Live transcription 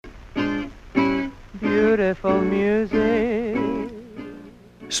beautiful music.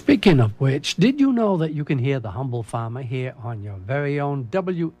 Speaking of which, did you know that you can hear The Humble Farmer here on your very own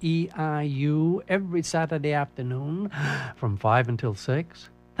WEIU every Saturday afternoon from 5 until 6?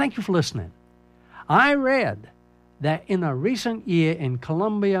 Thank you for listening. I read that in a recent year in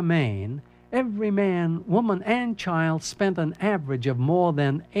Columbia, Maine, every man, woman, and child spent an average of more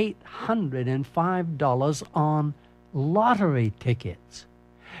than $805 on lottery tickets.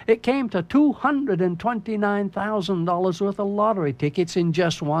 It came to $229,000 worth of lottery tickets in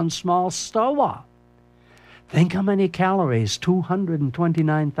just one small store. Think how many calories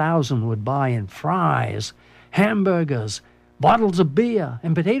 229,000 would buy in fries, hamburgers, bottles of beer,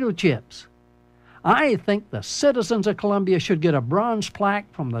 and potato chips. I think the citizens of Columbia should get a bronze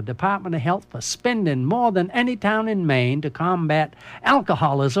plaque from the Department of Health for spending more than any town in Maine to combat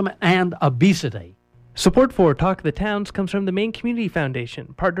alcoholism and obesity. Support for Talk of the Towns comes from the Maine Community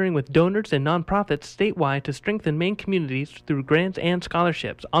Foundation, partnering with donors and nonprofits statewide to strengthen Maine communities through grants and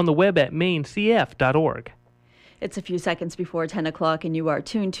scholarships. On the web at mainecf.org. It's a few seconds before 10 o'clock, and you are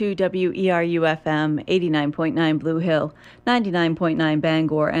tuned to WERU-FM, 89.9 Blue Hill, 99.9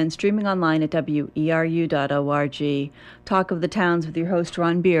 Bangor, and streaming online at WERU.org. Talk of the Towns with your host,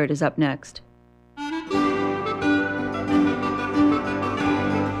 Ron Beard, is up next.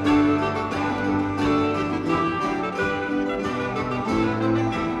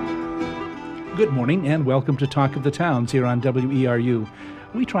 Good morning and welcome to Talk of the Towns here on WERU.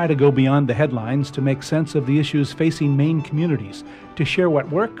 We try to go beyond the headlines to make sense of the issues facing Maine communities, to share what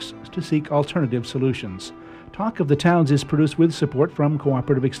works, to seek alternative solutions. Talk of the Towns is produced with support from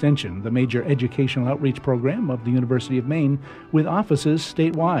Cooperative Extension, the major educational outreach program of the University of Maine, with offices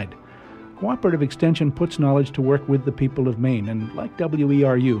statewide. Cooperative Extension puts knowledge to work with the people of Maine, and like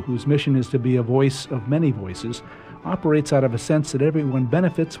WERU, whose mission is to be a voice of many voices, operates out of a sense that everyone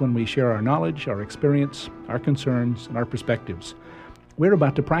benefits when we share our knowledge, our experience, our concerns, and our perspectives. We're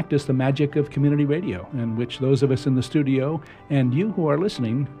about to practice the magic of community radio, in which those of us in the studio and you who are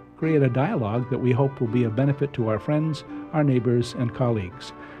listening create a dialogue that we hope will be of benefit to our friends, our neighbors, and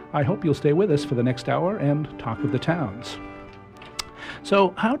colleagues. I hope you'll stay with us for the next hour and talk of the towns.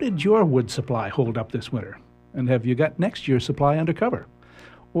 So, how did your wood supply hold up this winter? And have you got next year's supply under cover?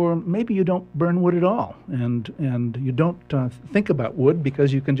 Or maybe you don't burn wood at all, and you don't think about wood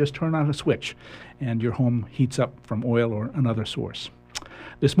because you can just turn on a switch and your home heats up from oil or another source.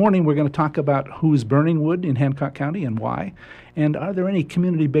 This morning we're going to talk about who's burning wood in Hancock County and why, and are there any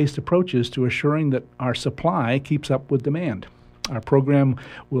community-based approaches to assuring that our supply keeps up with demand. Our program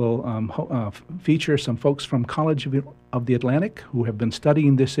will feature some folks from College of the Atlantic who have been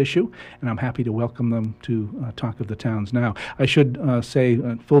studying this issue, and I'm happy to welcome them to Talk of the Towns now. I should say,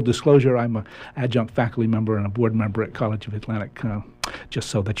 full disclosure, I'm an adjunct faculty member and a board member at College of Atlantic, just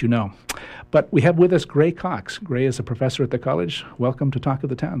so that you know. But we have with us Gray Cox. Gray is a professor at the college. Welcome to Talk of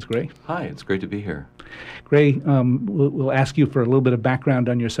the Towns, Gray. Hi, it's great to be here. Gray, we'll ask you for a little bit of background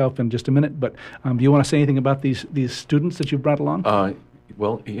on yourself in just a minute, but do you want to say anything about these students that you've brought along?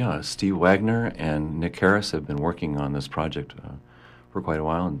 Steve Wagner and Nick Harris have been working on this project for quite a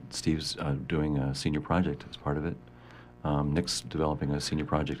while, and Steve's doing a senior project as part of it. Nick's developing a senior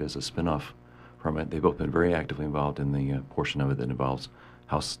project as a spin-off from it. They've both been very actively involved in the portion of it that involves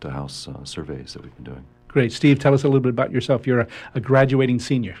house-to-house surveys that we've been doing. Great. Steve, tell us a little bit about yourself. You're a graduating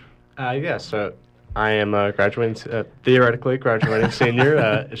senior. So I am theoretically graduating senior.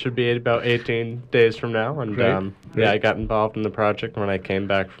 It should be about 18 days from now. And Great. I got involved in the project when I came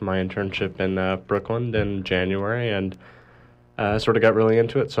back from my internship in Brooklyn in January, and sort of got really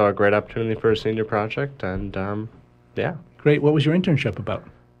into it. So a great opportunity for a senior project, and Great. What was your internship about?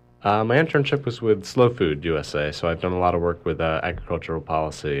 My internship was with Slow Food USA, so I've done a lot of work with agricultural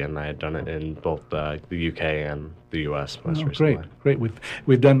policy, and I had done it in both the UK and the US most recently. Great.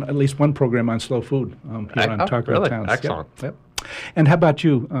 We've done at least one program on slow food here on Talk of the Towns. Excellent. Yep. And how about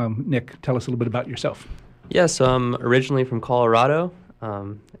you, Nick? Tell us a little bit about yourself. Yeah, so I'm originally from Colorado.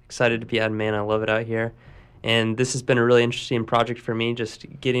 Excited to be out in Maine. I love it out here. And this has been a really interesting project for me, just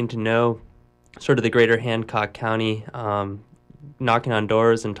getting to know sort of the greater Hancock County, knocking on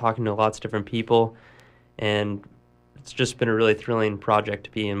doors and talking to lots of different people, and it's just been a really thrilling project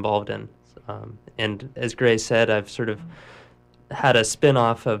to be involved in. And as Gray said, I've sort of had a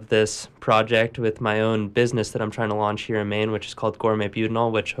spin-off of this project with my own business that I'm trying to launch here in Maine, which is called Gourmet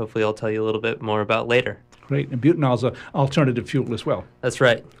Butanol, which hopefully I'll tell you a little bit more about later. Great. And butanol's an alternative fuel as well. That's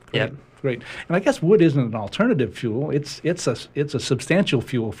right. Yeah. Great. And I guess wood isn't an alternative fuel. It's a substantial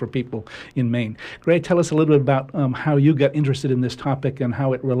fuel for people in Maine. Gray, tell us a little bit about how you got interested in this topic and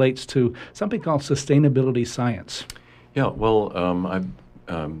how it relates to something called sustainability science. Yeah, well,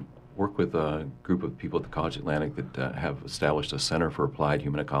 I've work with a group of people at the College Atlantic that have established a Center for Applied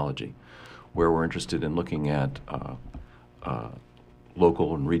Human Ecology, where we're interested in looking at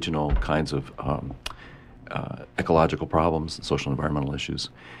local and regional kinds of ecological problems, social and environmental issues.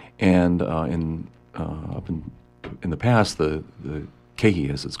 And in the past, the CAHE,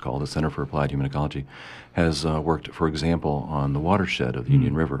 as it's called, the Center for Applied Human Ecology, has worked, for example, on the watershed of the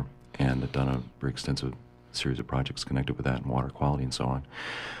Union River and done a very extensive series of projects connected with that and water quality and so on.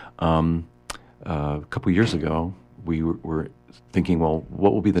 A couple of years ago, we were thinking, well,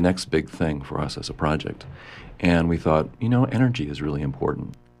 what will be the next big thing for us as a project? And we thought, energy is really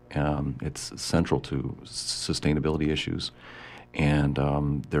important. It's central to sustainability issues. And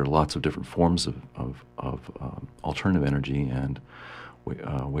there are lots of different forms of alternative energy and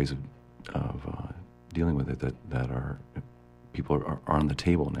ways of dealing with it that are people are on the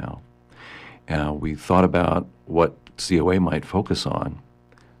table now. We thought about what COA might focus on.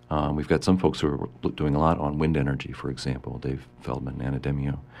 We've got some folks who are doing a lot on wind energy, for example, Dave Feldman, Anna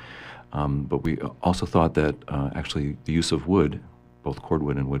Demio. But we also thought that actually the use of wood, both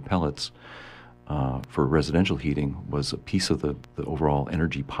cordwood and wood pellets, for residential heating was a piece of the overall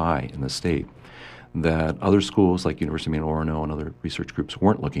energy pie in the state that other schools like University of Maine Orono and other research groups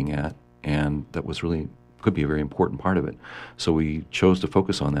weren't looking at, and that was really could be a very important part of it. So we chose to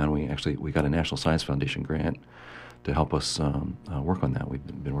focus on that, and we got a National Science Foundation grant to help us work on that. We've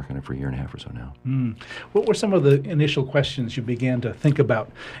been working on it for a year and a half or so now. What were some of the initial questions you began to think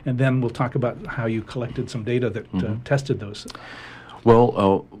about? And then we'll talk about how you collected some data that tested those.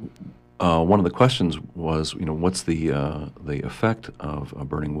 Well, one of the questions was, what's the effect of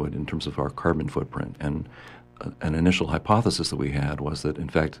burning wood in terms of our carbon footprint? And an initial hypothesis that we had was that, in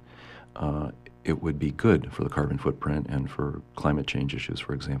fact, it would be good for the carbon footprint and for climate change issues,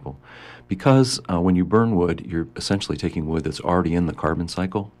 for example, because when you burn wood, you're essentially taking wood that's already in the carbon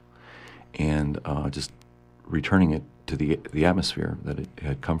cycle and just returning it to the atmosphere that it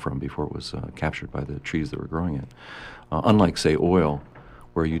had come from before it was captured by the trees that were growing it. Unlike, say, oil,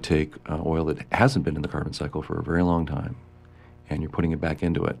 where you take oil that hasn't been in the carbon cycle for a very long time, and you're putting it back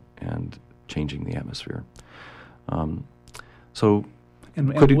into it and changing the atmosphere.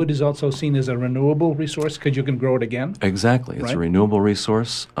 And wood is also seen as a renewable resource because you can grow it again? Exactly. It's right? a renewable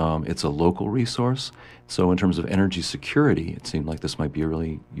resource. It's a local resource. So in terms of energy security, it seemed like this might be a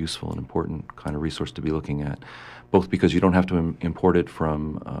really useful and important kind of resource to be looking at, both because you don't have to import it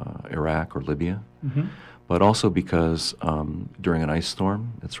from Iraq or Libya, but also because during an ice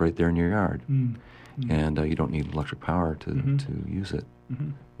storm, it's right there in your yard, and you don't need electric power to use it,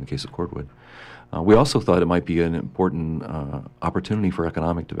 in the case of cordwood. We also thought it might be an important opportunity for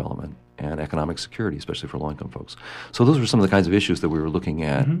economic development and economic security, especially for low-income folks. So those were some of the kinds of issues that we were looking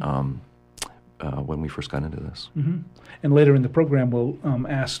at when we first got into this. And later in the program, we'll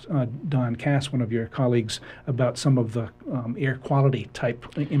ask Don Cass, one of your colleagues, about some of the air quality type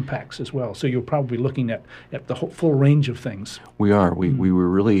impacts as well. So you're probably looking at the whole full range of things. We are. We were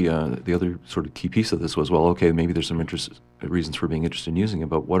really, the other sort of key piece of this was, well, okay, maybe there's some reasons for being interested in using it,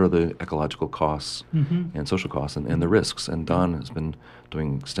 but what are the ecological costs and social costs and the risks? And Don has been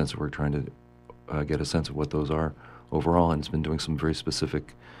doing extensive work trying to get a sense of what those are overall, and has been doing some very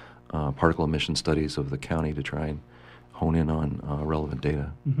specific particle emission studies of the county to try and hone in on relevant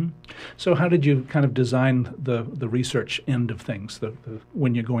data. So how did you kind of design the research end of things,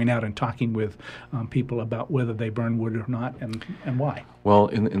 when you're going out and talking with people about whether they burn wood or not and why? Well,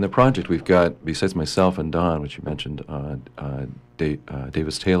 in the project we've got, besides myself and Don, which you mentioned,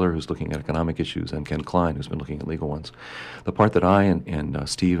 Davis Taylor, who's looking at economic issues, and Ken Klein, who's been looking at legal ones. The part that I and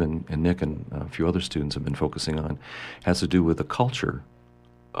Steve and Nick and a few other students have been focusing on has to do with the culture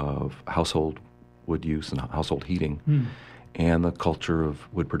of household wood use and household heating and the culture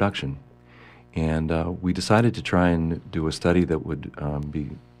of wood production. And we decided to try and do a study that would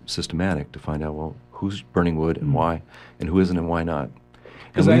be systematic to find out, well, who's burning wood and why, and who isn't and why not.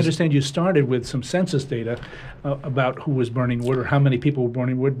 Because I understand you started with some census data about who was burning wood or how many people were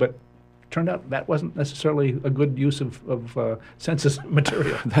burning wood, but turned out that wasn't necessarily a good use of census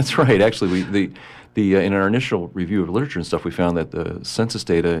material. That's right. Actually, in our initial review of literature and stuff, we found that the census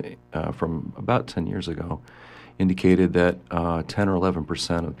data from about 10 years ago indicated that 10 or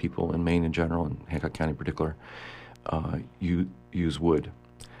 11% of people in Maine in general, and Hancock County in particular, use wood.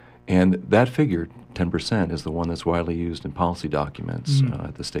 And that figure, 10%, is the one that's widely used in policy documents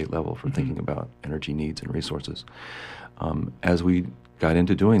at the state level for thinking about energy needs and resources. As we got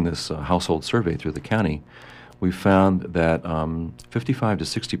into doing this household survey through the county, we found that 55 to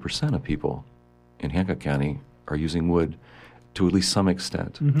 60% of people in Hancock County are using wood to at least some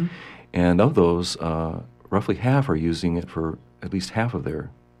extent. And of those, roughly half are using it for at least half of their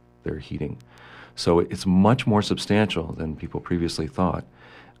their heating. So it's much more substantial than people previously thought,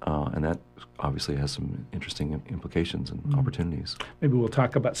 and that obviously has some interesting implications and opportunities. Maybe we'll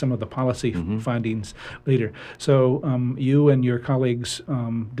talk about some of the policy findings later. So you and your colleagues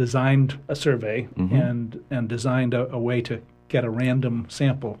designed a survey and designed a way to get a random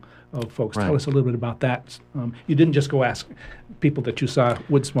sample of folks. Right. Tell us a little bit about that. You didn't just go ask people that you saw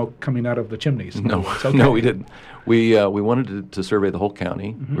wood smoke coming out of the chimneys. No, Okay. no, we didn't. We wanted to survey the whole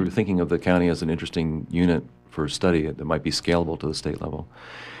county. We were thinking of the county as an interesting unit for study that might be scalable to the state level.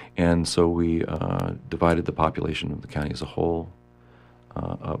 And so we divided the population of the county as a whole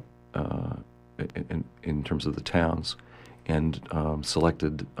up in terms of the towns, and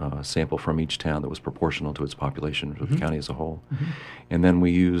selected a sample from each town that was proportional to its population for the county as a whole. And then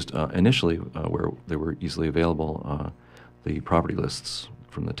we used initially, where they were easily available, the property lists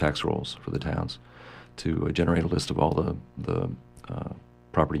from the tax rolls for the towns to generate a list of all the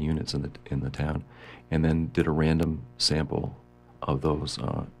property units in the town, and then did a random sample of those.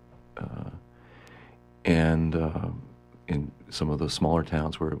 In some of the smaller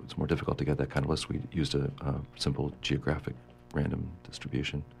towns where it's more difficult to get that kind of list, we used a simple geographic random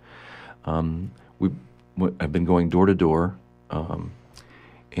distribution. I've been going door to door,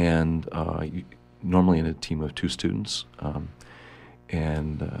 and normally in a team of 2 students,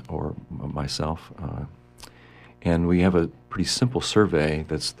 or myself. And we have a pretty simple survey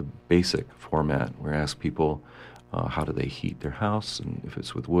that's the basic format. We ask people how do they heat their house, and if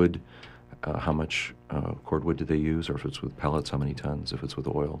it's with wood, how much cordwood do they use, or if it's with pellets, how many tons, if it's with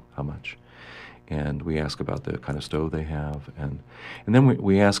oil, how much. And we ask about the kind of stove they have, and then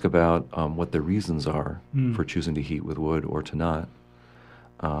we ask about what their reasons are for choosing to heat with wood or to not.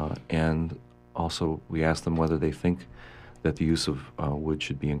 And also we ask them whether they think that the use of wood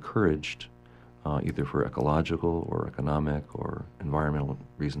should be encouraged, either for ecological or economic or environmental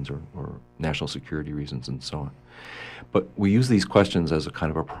reasons or national security reasons and so on. But we use these questions as a kind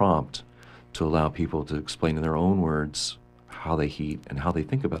of a prompt to allow people to explain in their own words how they heat and how they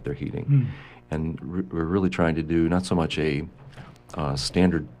think about their heating. And we're really trying to do not so much a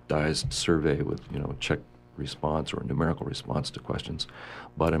standardized survey with check response or numerical response to questions,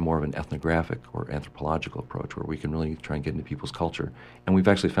 but a more of an ethnographic or anthropological approach where we can really try and get into people's culture. And we've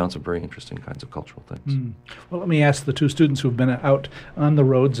actually found some very interesting kinds of cultural things. Well, let me ask the 2 students who've been out on the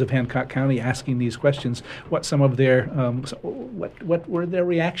roads of Hancock County asking these questions, what some of their, what were their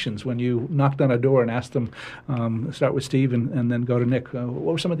reactions when you knocked on a door and asked them, start with Steve and then go to Nick, what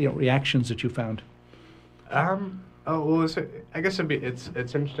were some of the reactions that you found? I guess it's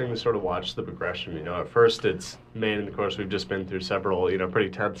interesting to sort of watch the progression. At first it's Maine, and of course we've just been through several, pretty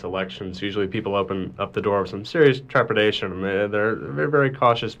tense elections. Usually people open up the door with some serious trepidation. They're very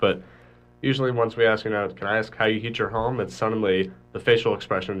cautious, but usually once we ask, can I ask how you heat your home? It's suddenly the facial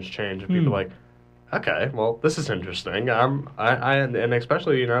expressions change, and people are like, okay, well, this is interesting. And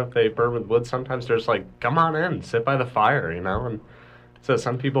especially, if they burn with wood, sometimes they're just like, come on in, sit by the fire, and so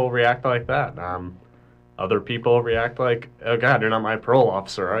some people react like that. Other people react like, oh, God, you're not my parole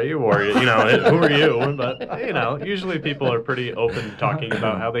officer, are you? Or, who are you? But, usually people are pretty open to talking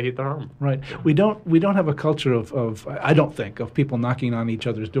about how they heat their home. Right. We don't have a culture of I don't think, of people knocking on each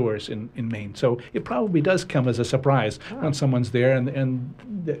other's doors in Maine. So it probably does come as a surprise when someone's there, and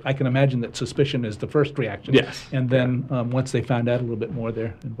I can imagine that suspicion is the first reaction. Yes. And then once they find out a little bit more,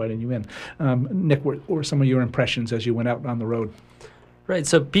 they're inviting you in. Nick, what were some of your impressions as you went out on the road? Right.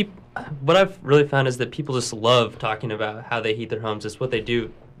 So what I've really found is that people just love talking about how they heat their homes. It's what they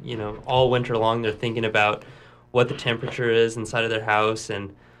do, all winter long. They're thinking about what the temperature is inside of their house,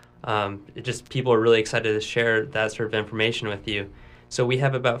 and people are really excited to share that sort of information with you. So we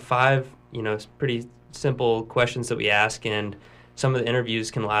have about 5, pretty simple questions that we ask, and some of the interviews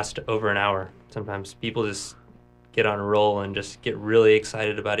can last over an hour. Sometimes people just get on a roll and just get really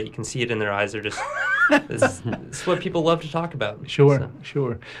excited about it. You can see it in their eyes. They're just, it's what people love to talk about. Sure.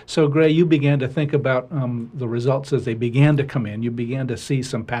 So, Gray, you began to think about the results as they began to come in. You began to see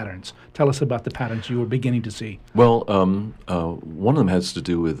some patterns. Tell us about the patterns you were beginning to see. Well, one of them has to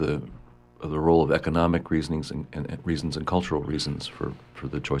do with the role of economic reasonings and reasons and cultural reasons for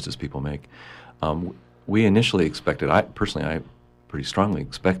the choices people make. We initially expected, I pretty strongly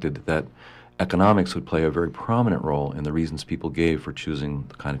expected that economics would play a very prominent role in the reasons people gave for choosing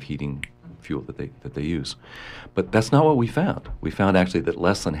the kind of heating fuel that they use. But that's not what we found. We found actually that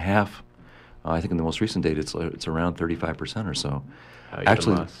less than half, I think in the most recent data it's around 35% or so,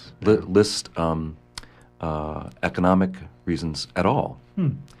 actually list economic reasons at all.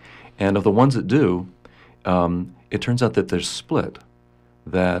 And of the ones that do, it turns out that there's split,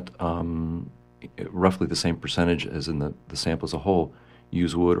 that roughly the same percentage as in the sample as a whole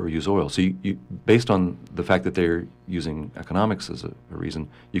use wood or use oil. So you based on the fact that they're using economics as a reason,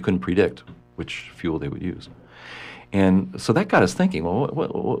 you couldn't predict which fuel they would use. And so that got us thinking, well,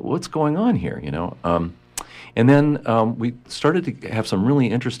 what's going on here, you know? And then we started to have some really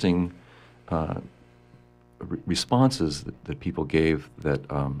interesting responses that people gave that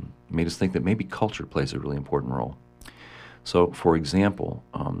made us think that maybe culture plays a really important role. So, for example,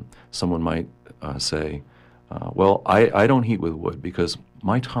 someone might say, well, I don't heat with wood because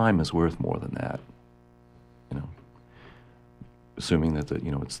my time is worth more than that, you know, assuming that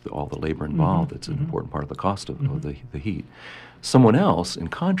it's all the labor involved that's an important part of the cost of the heat. Someone else, in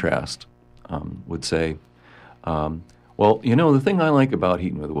contrast, would say, well, you know, the thing I like about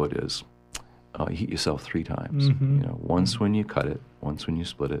heating with wood is you heat yourself 3 times. You know, once when you cut it, once when you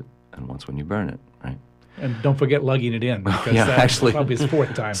split it, and once when you burn it, right? And don't forget lugging it in, because yeah, that's actually, probably his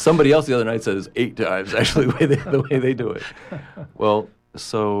 4th time. Somebody else the other night said it's 8 times, actually, the way they do it. Well,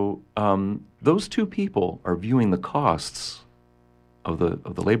 so those 2 people are viewing the costs of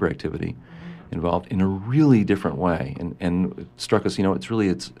the labor activity involved in a really different way. And it struck us, you know,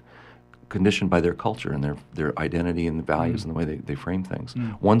 it's conditioned by their culture and their identity and the values and the way they frame things.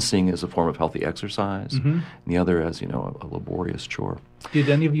 One seeing it as a form of healthy exercise, and the other as, you know, a laborious chore. Did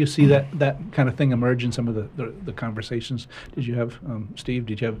any of you see that kind of thing emerge in some of the conversations? Did you have, Steve,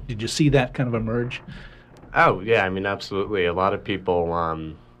 did you see that kind of emerge? Oh, yeah, I mean, absolutely. A lot of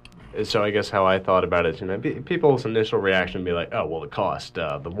people, so I guess how I thought about it, you know, people's initial reaction would be like, oh, well, the cost,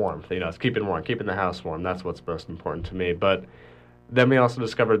 the warmth, you know, it's keeping warm, keeping the house warm, that's what's most important to me. But then we also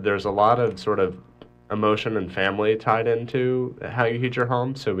discovered there's a lot of sort of emotion and family tied into how you heat your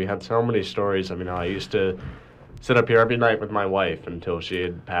home. So we had so many stories. I mean, I used to sit up here every night with my wife until she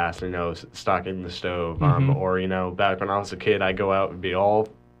had passed, you know, stocking the stove. Or, you know, back when I was a kid, I'd go out and be all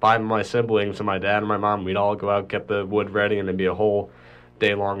 5 of my siblings and my dad and my mom. We'd all go out, get the wood ready, and it'd be a whole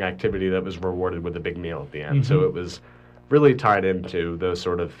day-long activity that was rewarded with a big meal at the end. So it was really tied into those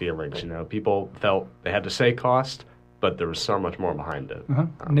sort of feelings. You know, people felt they had to say cost, but there was so much more behind it.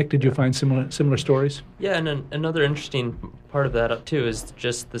 Nick, did you find similar stories? Yeah, and another interesting part of that too is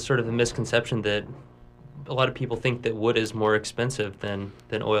just the sort of the misconception that a lot of people think that wood is more expensive than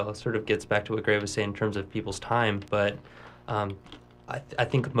oil. It sort of gets back to what Gray was saying in terms of people's time, but I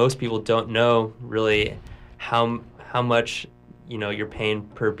think most people don't know really how much, you know, you're paying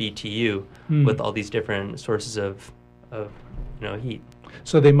per BTU with all these different sources of you know, heat.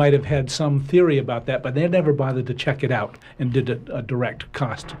 So they might have had some theory about that, but they never bothered to check it out and did a direct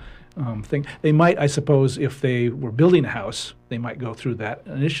cost thing. They might, I suppose, if they were building a house, they might go through that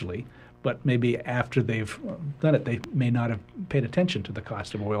initially, but maybe after they've done it, they may not have paid attention to the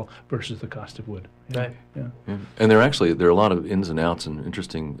cost of oil versus the cost of wood. Right. Yeah. And there are a lot of ins and outs and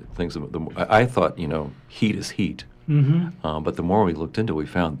interesting things. I thought, you know, heat is heat, but the more we looked into it, we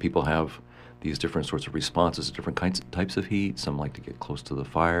found people have these different sorts of responses to different types of heat. Some like to get close to the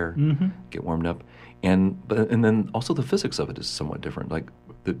fire, get warmed up, and then also the physics of it is somewhat different. Like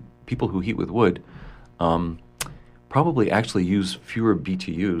the people who heat with wood probably actually use fewer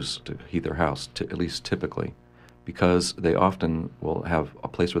BTUs to heat their house, at least typically, because they often will have a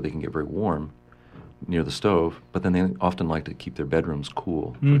place where they can get very warm near the stove, but then they often like to keep their bedrooms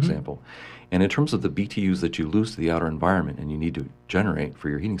cool, for example. And in terms of the BTUs that you lose to the outer environment and you need to generate for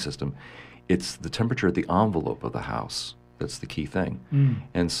your heating system, it's the temperature at the envelope of the house that's the key thing.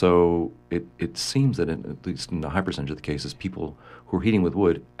 And so it seems that at least in a high percentage of the cases, people who are heating with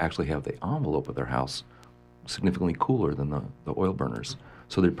wood actually have the envelope of their house significantly cooler than the oil burners.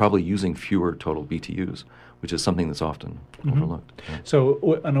 So they're probably using fewer total BTUs, which is something that's often overlooked. Yeah.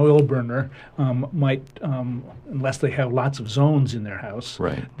 So an oil burner might, unless they have lots of zones in their house,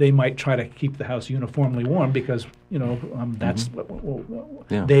 they might try to keep the house uniformly warm because, you know, that's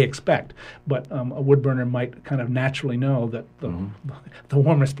what they expect. But a wood burner might kind of naturally know that the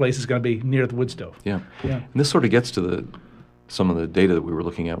warmest place is going to be near the wood stove. Yeah. And this sort of gets to some of the data that we were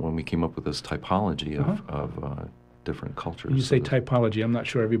looking at when we came up with this typology of different cultures. When you say typology, I'm not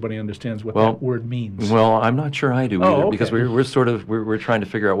sure everybody understands what that word means. Well, I'm not sure I do either, because we're trying to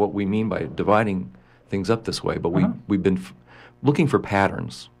figure out what we mean by dividing things up this way. But we've been looking for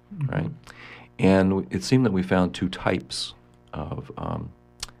patterns, right? And it seemed that we found 2 types of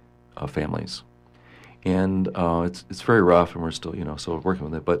families, and it's very rough, and we're still still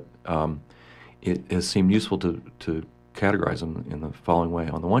working with it. But it has seemed useful to categorize them in the following way.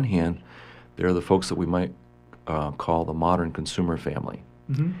 On the one hand, there are the folks that we might call the modern consumer family,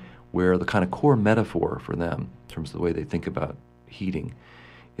 where the kind of core metaphor for them, in terms of the way they think about heating,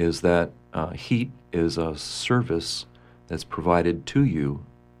 is that heat is a service that's provided to you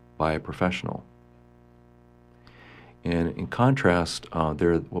by a professional. And in contrast,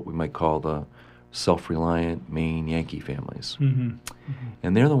 they're what we might call the self-reliant Maine Yankee families.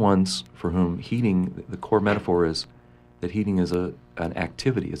 And they're the ones for whom heating, the core metaphor is that heating is an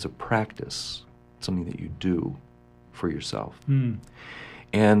activity, it's a practice, something that you do for yourself.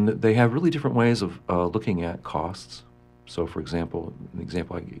 And they have really different ways of looking at costs. So, for example, the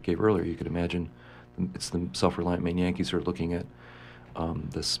example I gave earlier, you could imagine it's the self-reliant Maine Yankees are looking at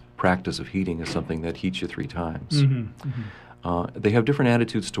this practice of heating as something that heats you 3 times. They have different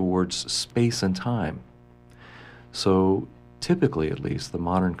attitudes towards space and time. So typically, at least, the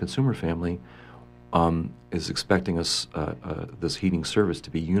modern consumer family is expecting us this heating service to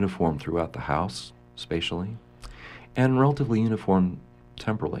be uniform throughout the house, spatially, and relatively uniform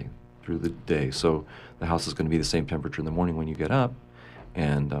temporally through the day. So the house is going to be the same temperature in the morning when you get up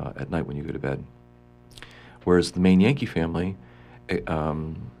and at night when you go to bed. Whereas the Maine Yankee family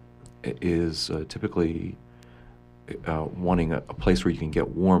is typically wanting a place where you can get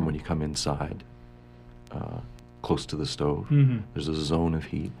warm when you come inside, close to the stove. There's a zone of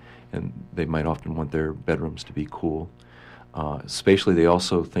heat, and they might often want their bedrooms to be cool. Spatially, they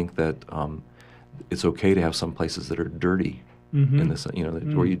also think that it's okay to have some places that are dirty, in this,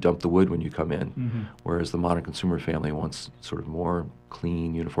 where you dump the wood when you come in, whereas the modern consumer family wants sort of more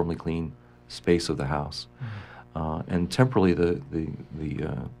clean, uniformly clean space of the house. And temporally, the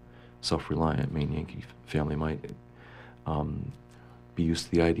self-reliant Maine Yankee family might be used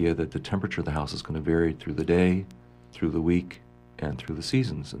to the idea that the temperature of the house is going to vary through the day, through the week, and through the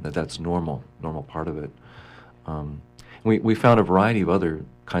seasons, and that's normal part of it. We found a variety of other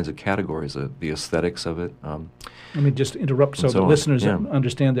kinds of categories, the aesthetics of it. Let me just interrupt so the listeners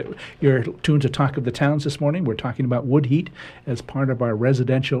understand that you're tuned to Talk of the Towns this morning. We're talking about wood heat as part of our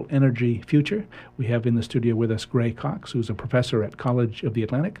residential energy future. We have in the studio with us Gray Cox, who's a professor at College of the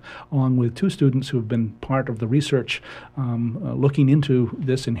Atlantic, along with 2 students who have been part of the research looking into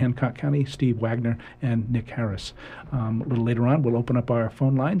this in Hancock County, Steve Wagner and Nick Harris. A little later on, we'll open up our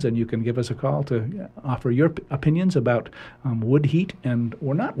phone lines, and you can give us a call to offer your opinions about wood heat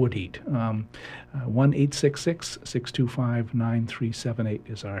or not wood heat. 1-866-625-9378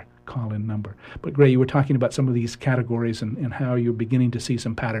 is our call-in number. But Gray, you were talking about some of these categories and how you're beginning to see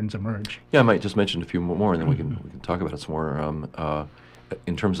some patterns emerge. Yeah, I might just mention a few more, and then we can talk about it some more.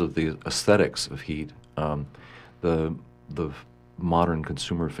 In terms of the aesthetics of heat, the modern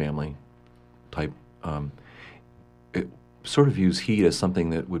consumer family type, it sort of views heat as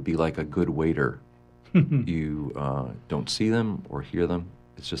something that would be like a good waiter. You don't see them or hear them.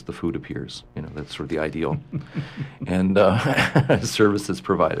 It's just the food appears. That's sort of the ideal. And service is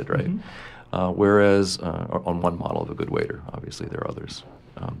provided, right? Whereas on one model of a good waiter, obviously there are others.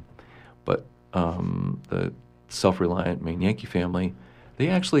 But the self-reliant Maine Yankee family, they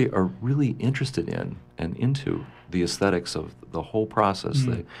actually are really interested in and into the aesthetics of the whole process.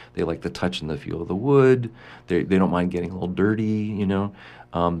 They like the touch and the feel of the wood. They don't mind getting a little dirty,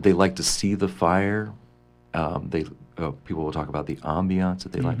 They like to see the fire. People will talk about the ambiance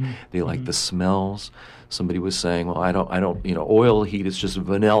that they like. They like the smells. Somebody was saying, "Well, I don't. Oil heat is just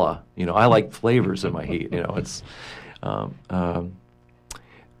vanilla. I like flavors in my heat. It's."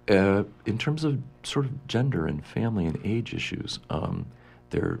 In terms of sort of gender and family and age issues,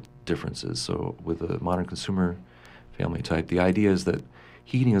 there are differences. So with the modern consumer family type, the idea is that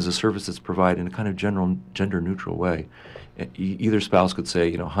heating is a service that's provided in a kind of general gender-neutral way. Either spouse could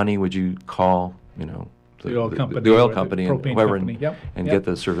say, honey, would you call, the oil company, and whoever, and get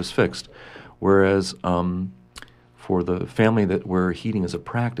the service fixed. Whereas for the family where heating as a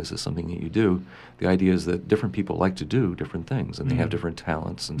practice is something that you do, the idea is that different people like to do different things, and they have different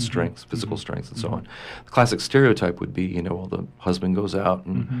talents and strengths, physical strengths, and so on. The classic stereotype would be, the husband goes out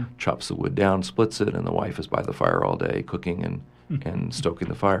and chops the wood down, splits it, and the wife is by the fire all day cooking and stoking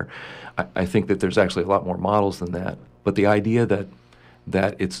the fire. I think that there's actually a lot more models than that. But the idea that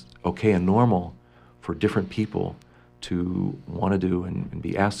it's okay and normal for different people to want to do and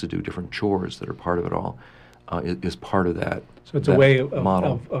be asked to do different chores that are part of it all is part of that. So it's a way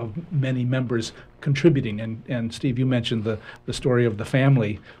of many members contributing. And Steve, you mentioned the story of the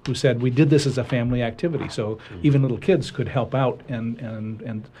family who said, we did this as a family activity. So even little kids could help out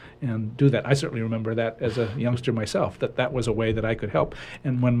and do that. I certainly remember that as a youngster myself, that was a way that I could help.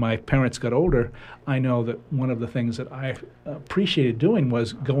 And when my parents got older, I know that one of the things that I appreciated doing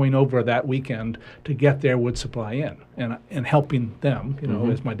was going over that weekend to get their wood supply in and helping them.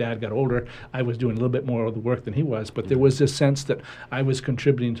 As my dad got older, I was doing a little bit more of the work than he was. But there was this sense sense that I was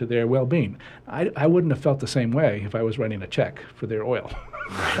contributing to their well-being. I wouldn't have felt the same way if I was writing a check for their oil.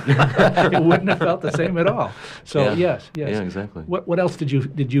 It wouldn't have felt the same at all. So yes. Yeah, exactly. What else did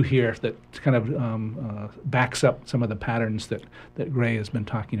you hear that kind of backs up some of the patterns that Gray has been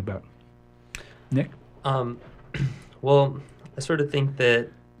talking about? Nick? Well, I sort of think that,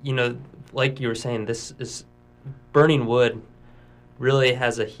 like you were saying, this is burning wood really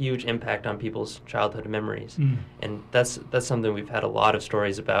has a huge impact on people's childhood memories. And that's something we've had a lot of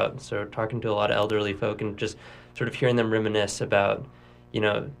stories about. So talking to a lot of elderly folk and just sort of hearing them reminisce about,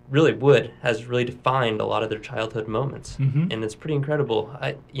 really wood has really defined a lot of their childhood moments. And it's pretty incredible.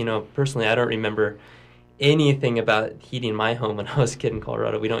 Personally, I don't remember anything about heating my home when I was a kid in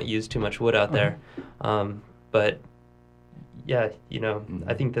Colorado. We don't use too much wood out there. But yeah,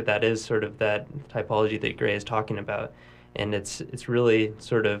 I think that is sort of that typology that Gray is talking about. And it's really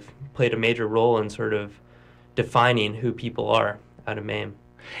sort of played a major role in sort of defining who people are out of Maine.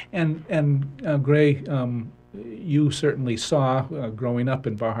 And Gray, you certainly saw, growing up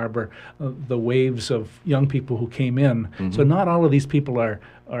in Bar Harbor, the waves of young people who came in. So not all of these people are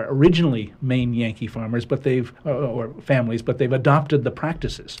originally Maine Yankee farmers, but or families, but they've adopted the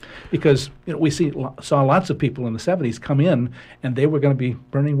practices. Because we saw lots of people in the 70s come in, and they were going to be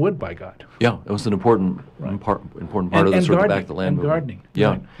burning wood, by God. Yeah, it was an important part of the sort of back to land movement. Gardening.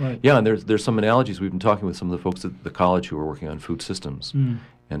 Yeah, right. Yeah, and there's some analogies. We've been talking with some of the folks at the college who are working on food systems,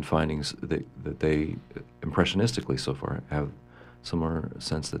 and findings that they impressionistically so far have similar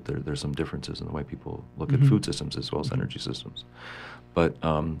sense that there's some differences in the way people look at food systems as well as energy systems. But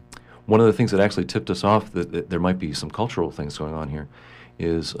one of the things that actually tipped us off that there might be some cultural things going on here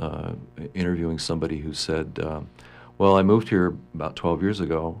is interviewing somebody who said, well, I moved here about 12 years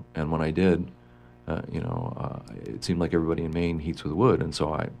ago, and when I did, it seemed like everybody in Maine heats with wood, and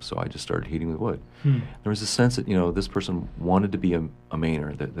so I just started heating with wood. There was a sense that this person wanted to be a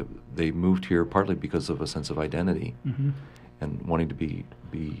Mainer, that they moved here partly because of a sense of identity and wanting to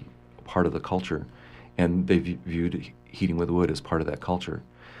be part of the culture, and they viewed heating with wood as part of that culture.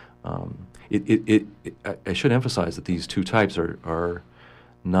 I should emphasize that these two types are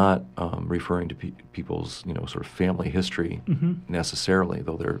not referring to people's sort of family history necessarily,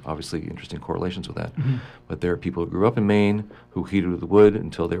 though there are obviously interesting correlations with that. But there are people who grew up in Maine who heated with wood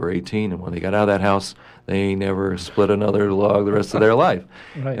until they were 18, and when they got out of that house, they never split another log the rest of their life.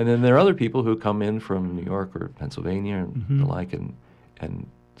 Right. And then there are other people who come in from New York or Pennsylvania and the like, and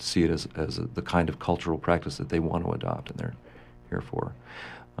see it as the kind of cultural practice that they want to adopt and they're here for.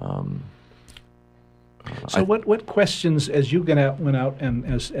 So what questions, as you went out and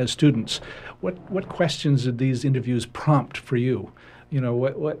as students, what questions did these interviews prompt for you?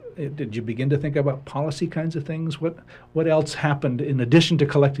 What did you begin to think about policy kinds of things? What else happened in addition to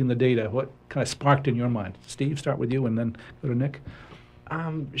collecting the data? What kind of sparked in your mind? Steve, start with you and then go to Nick.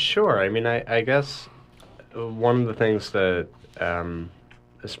 Sure. I mean, I guess one of the things that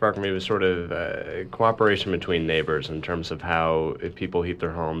sparked me was sort of cooperation between neighbors in terms of how people heat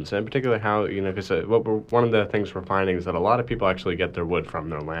their homes, and particularly how, because one of the things we're finding is that a lot of people actually get their wood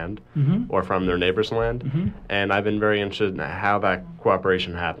from their land or from their neighbor's land, and I've been very interested in how that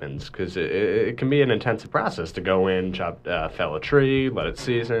cooperation happens, because it can be an intensive process to go in, fell a tree, let it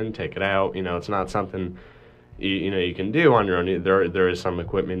season, take it out. It's not something you can do on your own. There is some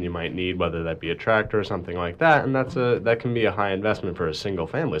equipment you might need, whether that be a tractor or something like that, and that can be a high investment for a single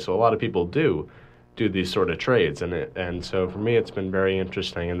family. So a lot of people do these sort of trades, and so for me it's been very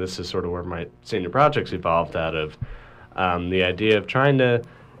interesting, and this is sort of where my senior projects evolved out of, the idea of trying to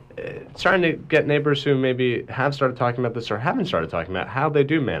get neighbors who maybe have started talking about this or haven't started talking about how they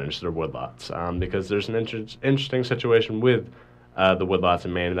do manage their woodlots, because there's an interesting situation with the woodlots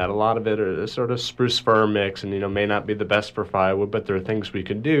in Maine, that a lot of it are sort of spruce-fir mix and, may not be the best for firewood, but there are things we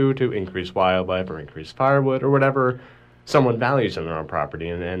can do to increase wildlife or increase firewood or whatever someone values in their own property.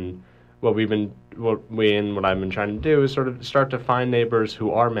 And what I've been trying to do is sort of start to find neighbors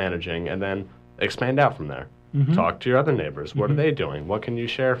who are managing and then expand out from there. Talk to your other neighbors. What are they doing? What can you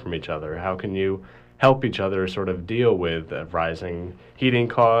share from each other? How can you help each other sort of deal with rising heating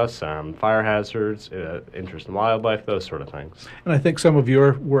costs, fire hazards, interest in wildlife, those sort of things. And I think some of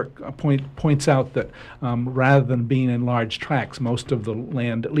your work points out that rather than being in large tracts, most of the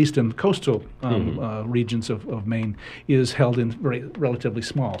land, at least in the coastal regions of Maine, is held in relatively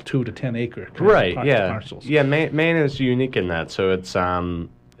small, 2 to 10 acre parcels. Yeah, Maine is unique in that. So it's you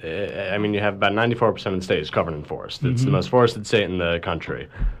have about 94% of the state is covered in forest. It's the most forested state in the country.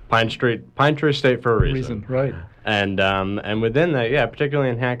 Pine Tree State for a reason. Right. And within that, yeah, particularly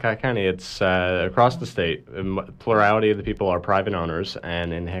in Hancock County, it's across the state. Plurality of the people are private owners,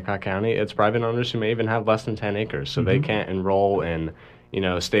 and in Hancock County, it's private owners who may even have less than 10 acres, so they can't enroll in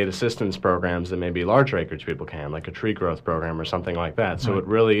state assistance programs that maybe larger acreage people can, like a tree growth program or something like that. So it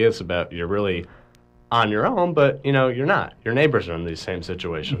really is about you're really on your own, but you're not. Your neighbors are in these same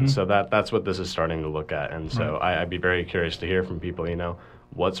situations. So that's what this is starting to look at. And so I'd be very curious to hear from people,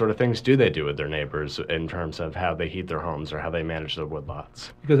 what sort of things do they do with their neighbors in terms of how they heat their homes or how they manage their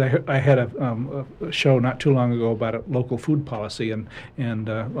woodlots? Because I had a show not too long ago about a local food policy, and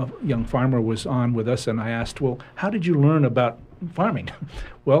a young farmer was on with us, and I asked, well, how did you learn about farming?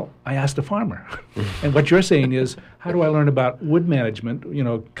 Well, I asked a farmer. And what you're saying is, how do I learn about wood management,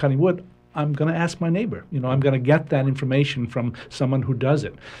 cutting wood? I'm going to ask my neighbor. I'm going to get that information from someone who does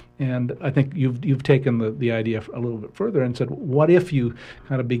it. And I think you've taken the idea a little bit further and said, what if you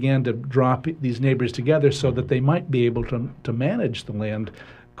kind of began to draw these neighbors together so that they might be able to manage the land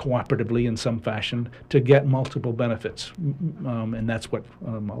cooperatively in some fashion to get multiple benefits, and that's what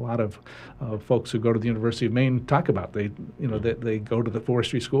a lot of folks who go to the University of Maine talk about. They go to the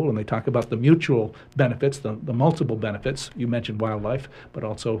forestry school and they talk about the mutual benefits, the multiple benefits. You mentioned wildlife, but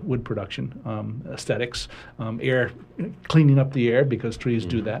also wood production, aesthetics, air, cleaning up the air because trees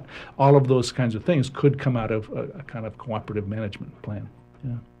do that. All of those kinds of things could come out of a kind of cooperative management plan.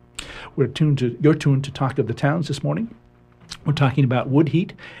 Yeah. You're tuned to Talk of the Towns this morning. We're talking about wood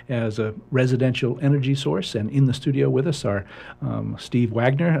heat as a residential energy source, and in the studio with us are Steve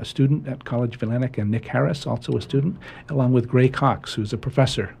Wagner, a student at College of Atlantic, and Nick Harris, also a student, along with Gray Cox, who's a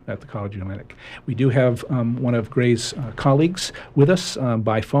professor at the College of Atlantic. We do have one of Gray's colleagues with us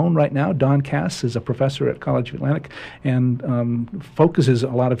by phone right now. Don Cass is a professor at College of Atlantic and focuses a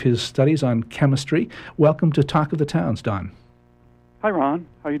lot of his studies on chemistry. Welcome to Talk of the Towns, Don. Hi, Ron.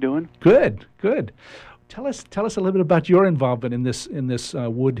 How you doing? Good. Tell us a little bit about your involvement in this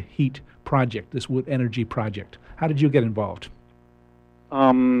wood heat project, this wood energy project. How did you get involved?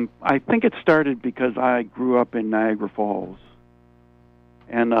 I think it started because I grew up in Niagara Falls,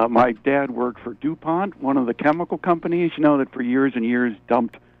 and my dad worked for DuPont, one of the chemical companies, that for years and years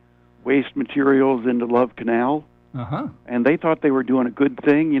dumped waste materials into Love Canal. And they thought they were doing a good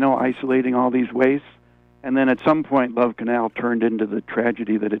thing, isolating all these wastes. And then at some point, Love Canal turned into the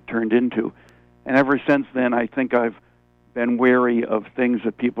tragedy that it turned into. And ever since then, I think I've been wary of things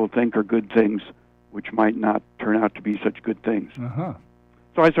that people think are good things, which might not turn out to be such good things.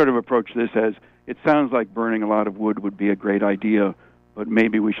 So I sort of approach this as, it sounds like burning a lot of wood would be a great idea, but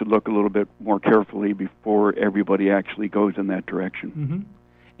maybe we should look a little bit more carefully before everybody actually goes in that direction.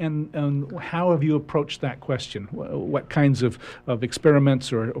 And how have you approached that question? What kinds of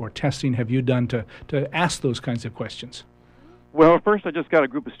experiments or testing have you done to ask those kinds of questions? Well, first I just got a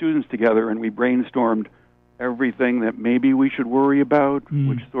group of students together and we brainstormed everything that maybe we should worry about,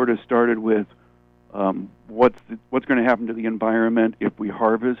 which sort of started with what's going to happen to the environment if we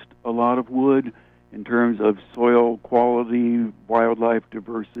harvest a lot of wood in terms of soil quality, wildlife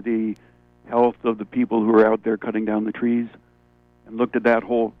diversity, health of the people who are out there cutting down the trees, and looked at that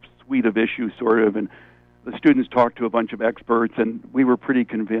whole suite of issues sort of. And the students talked to a bunch of experts, and we were pretty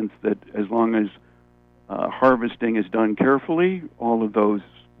convinced that as long as harvesting is done carefully, all of those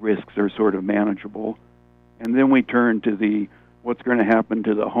risks are sort of manageable. And then we turned to what's going to happen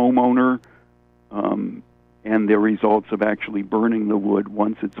to the homeowner and the results of actually burning the wood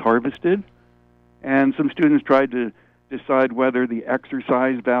once it's harvested. And some students tried to decide whether the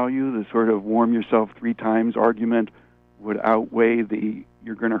exercise value, the sort of warm yourself 3 times argument, would outweigh the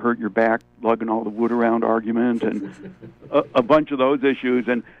you're going to hurt your back lugging all the wood around argument, and a bunch of those issues.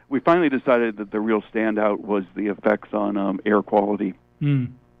 And we finally decided that the real standout was the effects on air quality.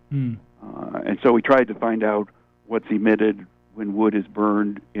 And so we tried to find out what's emitted when wood is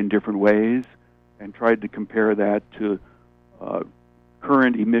burned in different ways and tried to compare that to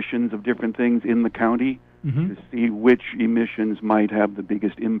current emissions of different things in the county to see which emissions might have the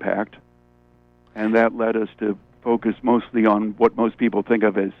biggest impact. And that led us to focus mostly on what most people think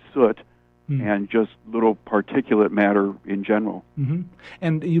of as soot and just little particulate matter in general.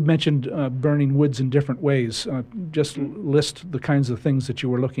 And you mentioned burning woods in different ways. Just list the kinds of things that you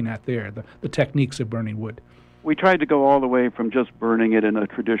were looking at there, the techniques of burning wood. We tried to go all the way from just burning it in a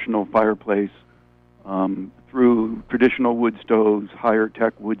traditional fireplace through traditional wood stoves, higher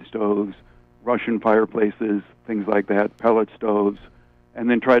tech wood stoves, Russian fireplaces, things like that, pellet stoves, and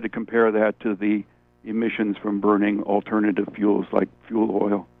then tried to compare that to the emissions from burning alternative fuels like fuel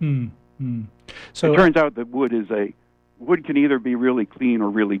oil. So it turns out that wood can either be really clean or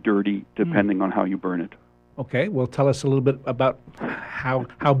really dirty depending on how you burn it. Okay, well, tell us a little bit about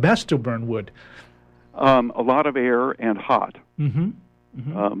how best to burn wood. A lot of air and hot.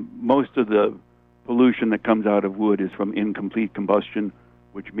 Most of the pollution that comes out of wood is from incomplete combustion,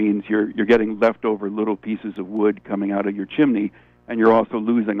 which means you're getting leftover little pieces of wood coming out of your chimney, and you're also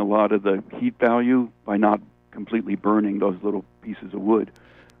losing a lot of the heat value by not completely burning those little pieces of wood.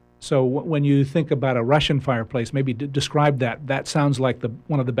 So when you think about a Russian fireplace, maybe describe that. That sounds like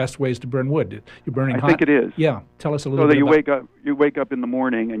one of the best ways to burn wood. You're burning hot. I think it is. Yeah, tell us a little bit. So that you wake up in the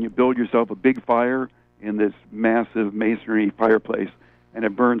morning and you build yourself a big fire in this massive masonry fireplace, and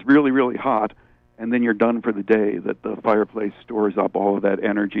it burns really, really hot, and then you're done for the day. That the fireplace stores up all of that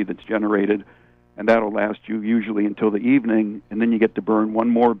energy that's generated, and that'll last you usually until the evening, and then you get to burn one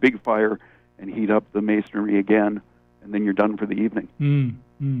more big fire and heat up the masonry again, and then you're done for the evening.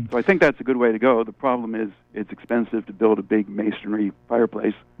 So I think that's a good way to go. The problem is it's expensive to build a big masonry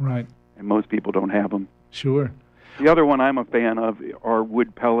fireplace. Right. And most people don't have them. Sure. The other one I'm a fan of are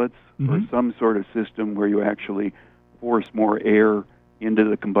wood pellets, or some sort of system where you actually force more air into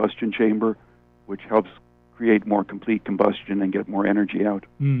the combustion chamber, which helps create more complete combustion and get more energy out.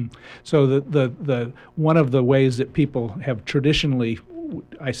 So the one of the ways that people have traditionally,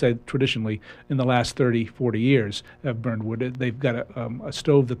 I said traditionally, in the last 30, 40 years have burned wood, they've got a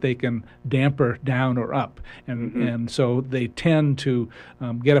stove that they can damper down or up. And so they tend to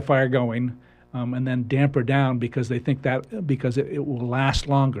get a fire going and then damper down because they think because it will last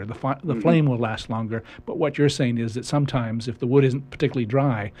longer. The flame will last longer. But what you're saying is that sometimes if the wood isn't particularly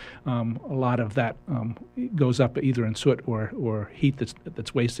dry, a lot of that goes up either in soot or heat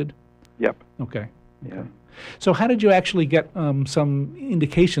that's wasted? Yep. Okay. Yeah. So how did you actually get some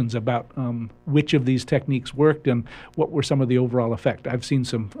indications about which of these techniques worked and what were some of the overall effect? I've seen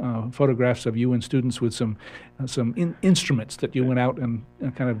some photographs of you and students with some instruments that you went out and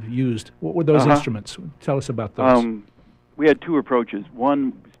kind of used. What were those instruments? Tell us about those. We had two approaches.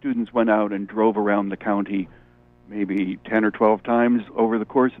 One, students went out and drove around the county maybe 10 or 12 times over the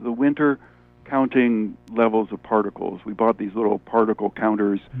course of the winter, counting levels of particles. We bought these little particle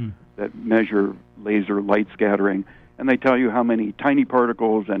counters that measure laser light scattering, and they tell you how many tiny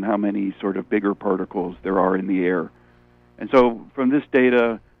particles and how many sort of bigger particles there are in the air. And so from this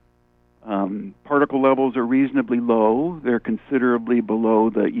data, particle levels are reasonably low. They're considerably below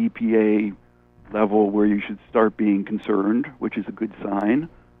the EPA level where you should start being concerned, which is a good sign.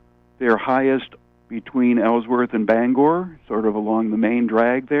 They're highest between Ellsworth and Bangor, sort of along the main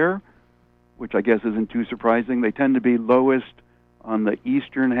drag there, which I guess isn't too surprising. They tend to be lowest on the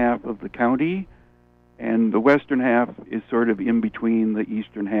eastern half of the county, and the western half is sort of in between the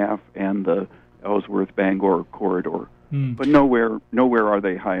eastern half and the Ellsworth-Bangor corridor. But nowhere are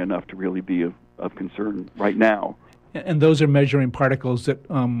they high enough to really be of concern right now. And those are measuring particles that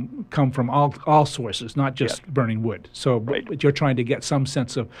come from all sources, not just burning wood. So but you're trying to get some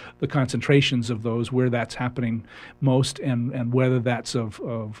sense of the concentrations of those, where that's happening most, and whether that's of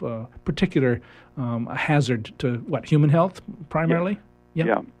particular hazard to human health primarily.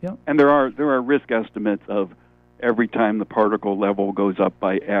 Yeah. And there are risk estimates of every time the particle level goes up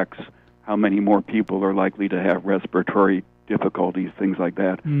by X, how many more people are likely to have respiratory difficulties, things like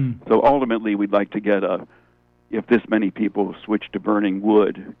that. So ultimately, we'd like to get if this many people switch to burning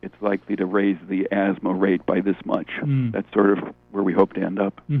wood, it's likely to raise the asthma rate by this much. That's sort of where we hope to end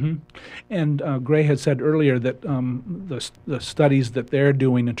up. And Gray had said earlier that the studies that they're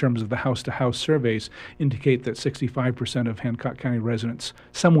doing in terms of the house-to-house surveys indicate that 65% of Hancock County residents,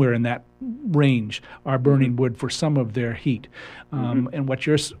 somewhere in that range, are burning wood for some of their heat. And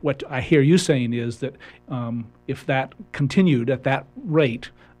what I hear you saying is that if that continued at that rate,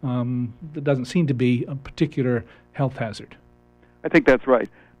 there doesn't seem to be a particular health hazard. I think that's right.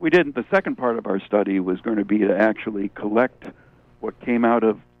 The second part of our study was going to be to actually collect what came out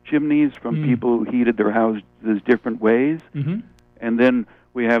of chimneys from people who heated their houses different ways. And then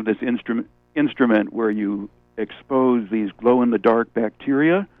we have this instrument where you expose these glow-in-the-dark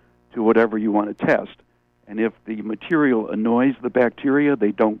bacteria to whatever you want to test. And if the material annoys the bacteria,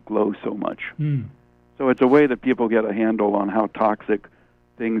 they don't glow so much. So it's a way that people get a handle on how toxic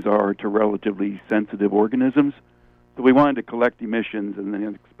things are to relatively sensitive organisms. So we wanted to collect emissions and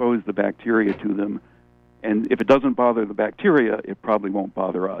then expose the bacteria to them. And if it doesn't bother the bacteria, it probably won't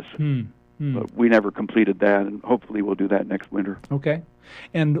bother us. But we never completed that, and hopefully we'll do that next winter. Okay.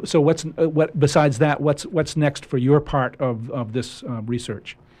 And so what besides that, what's next for your part of this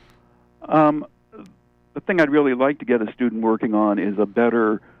research? The thing I'd really like to get a student working on is a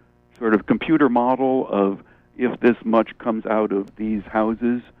better sort of computer model of, if this much comes out of these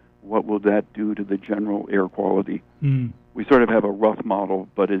houses, what will that do to the general air quality? We sort of have a rough model,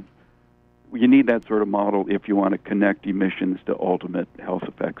 but you need that sort of model if you want to connect emissions to ultimate health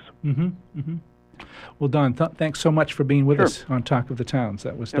effects. Well, Don, thanks so much for being with us on Talk of the Towns.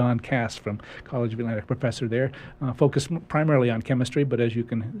 That was Don Cass from College of Atlantic, professor there, focused primarily on chemistry, but as you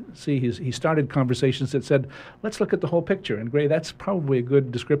can see, he started conversations that said, let's look at the whole picture. And Gray, that's probably a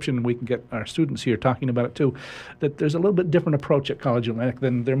good description, and we can get our students here talking about it too, that there's a little bit different approach at College of Atlantic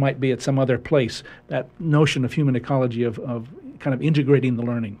than there might be at some other place, that notion of human ecology of kind of integrating the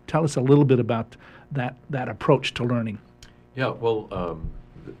learning. Tell us a little bit about that approach to learning. Yeah, well,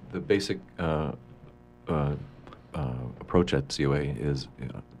 the basic approach at COA is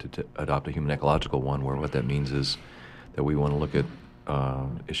to adopt a human ecological one, where what that means is that we want to look at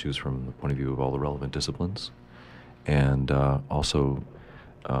issues from the point of view of all the relevant disciplines, and also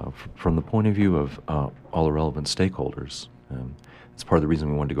from the point of view of all the relevant stakeholders. It's part of the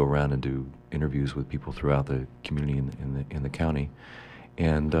reason we wanted to go around and do interviews with people throughout the community in the county,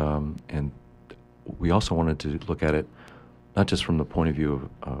 and we also wanted to look at it not just from the point of view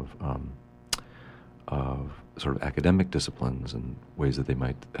of sort of academic disciplines and ways that they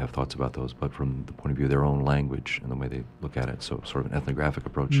might have thoughts about those, but from the point of view of their own language and the way they look at it. So sort of an ethnographic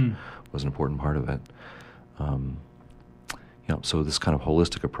approach was an important part of it. So this kind of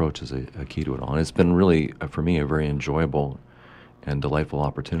holistic approach is a key to it all. And it's been really, for me, a very enjoyable and delightful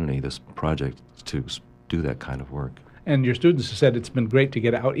opportunity, this project, to do that kind of work. And your students have said it's been great to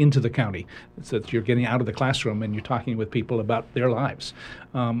get out into the county. It's that you're getting out of the classroom and you're talking with people about their lives.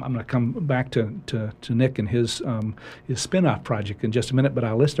 I'm going to come back to Nick and his spin-off project in just a minute, but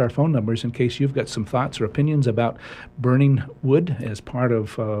I'll list our phone numbers in case you've got some thoughts or opinions about burning wood as part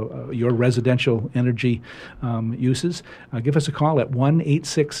of your residential energy uses. Give us a call at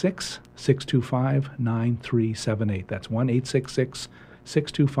 1-866-625-9378. That's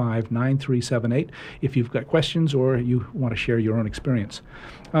 1-866-625-9378 if you've got questions or you want to share your own experience.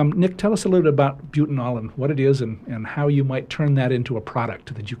 Nick, tell us a little bit about butanol and what it is and how you might turn that into a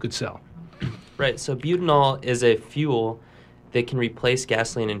product that you could sell. Right, so butanol is a fuel that can replace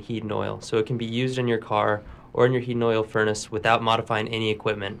gasoline and heating oil. So it can be used in your car or in your heating oil furnace without modifying any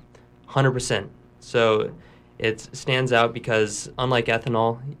equipment, 100%. So it stands out because unlike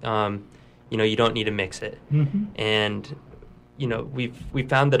ethanol, you don't need to mix it. Mm-hmm. And we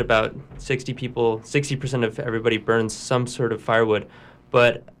found that about 60% of everybody burns some sort of firewood,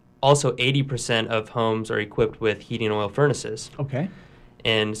 but also 80% of homes are equipped with heating oil furnaces. Okay.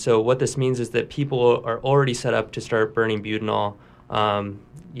 And so what this means is that people are already set up to start burning butanol.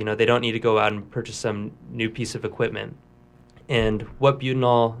 They don't need to go out and purchase some new piece of equipment. And what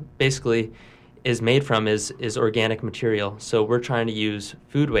butanol basically is made from is organic material. So we're trying to use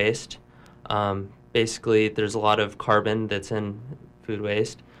food waste. Basically, there's a lot of carbon that's in food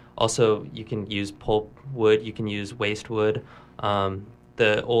waste. Also, you can use pulp wood, you can use waste wood.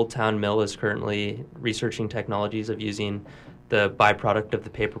 The Old Town Mill is currently researching technologies of using the byproduct of the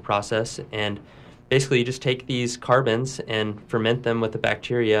paper process. And basically, you just take these carbons and ferment them with a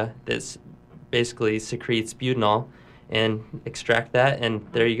bacteria that basically secretes butanol and extract that, and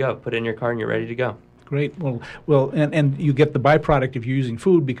there you go. Put it in your car and you're ready to go. Great. Well, and you get the byproduct if you're using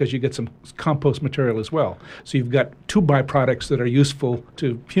food because you get some compost material as well. So you've got two byproducts that are useful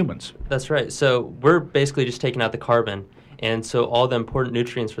to humans. That's right. So we're basically just taking out the carbon. And so all the important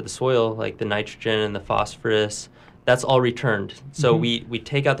nutrients for the soil, like the nitrogen and the phosphorus, that's all returned. So we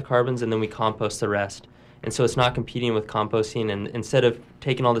take out the carbons and then we compost the rest. And so it's not competing with composting. And instead of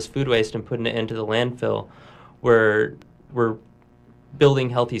taking all this food waste and putting it into the landfill, we're building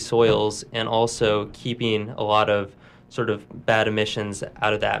healthy soils and also keeping a lot of sort of bad emissions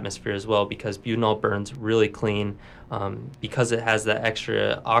out of the atmosphere as well, because butanol burns really clean. Because it has that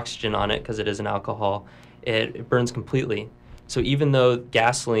extra oxygen on it, because it is an alcohol, it burns completely. So even though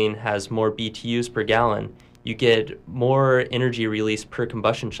gasoline has more BTUs per gallon, you get more energy release per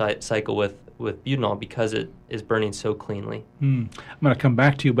combustion cycle with butanol because it is burning so cleanly. I'm going to come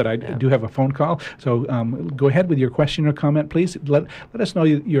back to you, but I do have a phone call. So go ahead with your question or comment, please. Let us know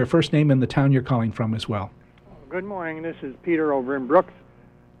your first name and the town you're calling from as well. Good morning. This is Peter over in Brooks.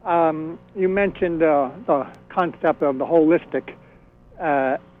 You mentioned the concept of the holistic,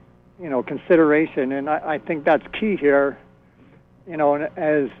 consideration, and I think that's key here. And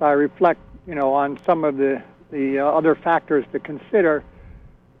as I reflect, on some of the other factors to consider,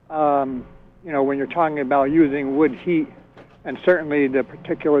 when you're talking about using wood heat, and certainly the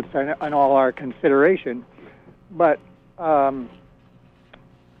particulates and all our consideration, but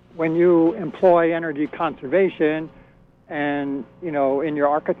when you employ energy conservation and, in your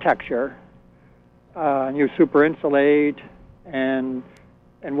architecture, and you super insulate and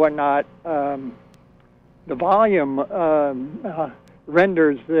whatnot, the volume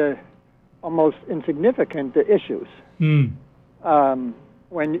renders almost insignificant the issues.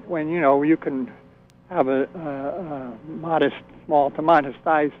 When you can have a modest, small to modest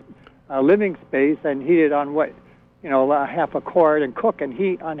size living space and heat it on half a cord, and cook and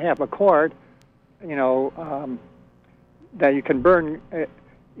heat on half a cord, that you can burn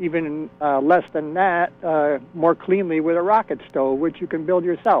even less than that more cleanly with a rocket stove, which you can build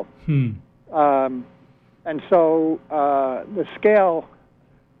yourself. And so the scale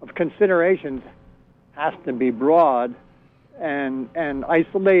of considerations has to be broad, and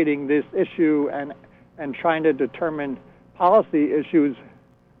isolating this issue and trying to determine policy issues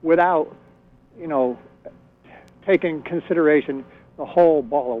without, taking consideration the whole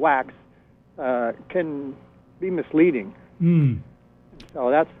ball of wax can be misleading. So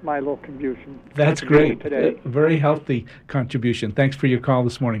that's my little contribution. That's great. Today. Very healthy contribution. Thanks for your call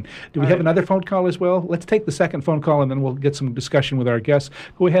this morning. Do we have another phone call as well? Let's take the second phone call, and then we'll get some discussion with our guests.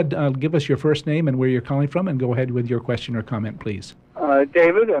 Go ahead, give us your first name and where you're calling from, and go ahead with your question or comment, please.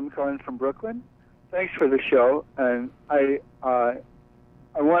 David, I'm calling from Brooklyn. Thanks for the show. And I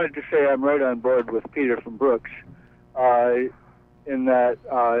wanted to say I'm right on board with Peter from Brooks in that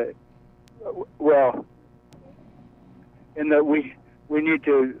we need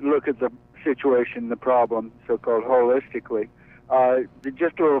to look at the situation, the problem, so-called holistically.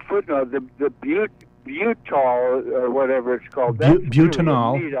 Just a little footnote, the butol, or whatever it's called, that's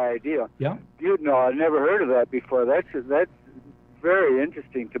butanol. Really a neat idea. Yeah. Butanol, I've never heard of that before. That's very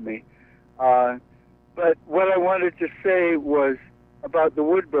interesting to me. But what I wanted to say was about the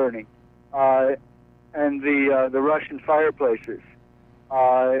wood burning and the Russian fireplaces.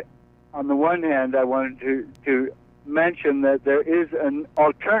 On the one hand, I wanted to mention that there is an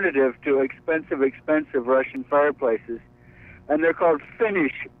alternative to expensive Russian fireplaces, and they're called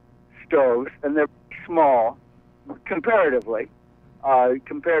Finnish stoves, and they're small comparatively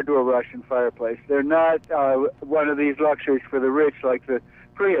compared to a Russian fireplace. They're not one of these luxuries for the rich like the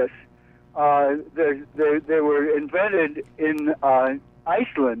Prius. They were invented in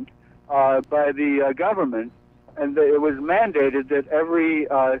Iceland by the government, and it was mandated that every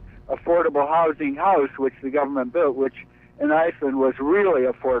affordable housing house, which the government built, which in Iceland was really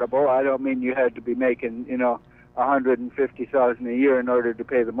affordable. I don't mean you had to be making, $150,000 a year in order to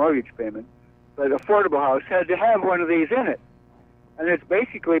pay the mortgage payment, but affordable house had to have one of these in it, and it's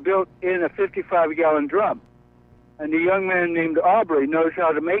basically built in a 55-gallon drum. And a young man named Aubrey knows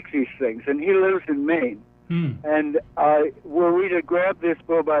how to make these things, and he lives in Maine. And were we to grab this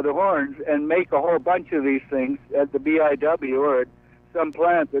bull by the horns and make a whole bunch of these things at the BIW or at some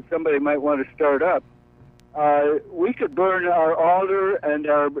plant that somebody might want to start up, we could burn our alder and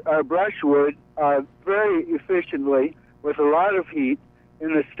our brushwood very efficiently with a lot of heat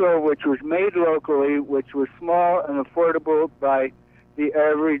in a stove which was made locally, which was small and affordable by the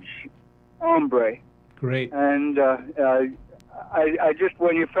average hombre. Great. And I just,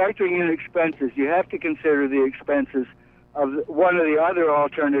 when you're factoring in expenses, you have to consider the expenses of one of the other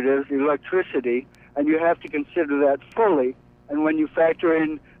alternatives, electricity, and you have to consider that fully. And when you factor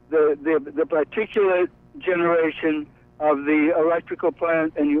in the particulate generation of the electrical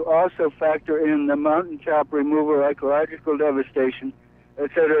plant, and you also factor in the mountaintop removal, ecological devastation, et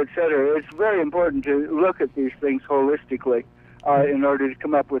cetera, it's very important to look at these things holistically in order to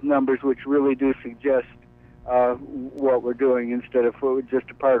come up with numbers which really do suggest what we're doing instead of just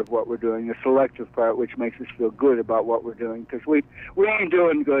a part of what we're doing, a selective part which makes us feel good about what we're doing, because we ain't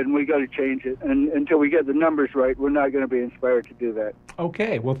doing good and we got to change it, and until we get the numbers right, we're not going to be inspired to do that.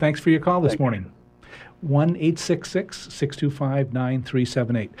 Okay, well, thanks for your call this morning.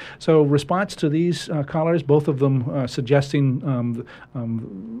 1-866-625-9378. So response to these callers, both of them suggesting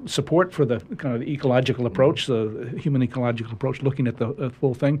support for the kind of ecological approach, the human ecological approach, looking at the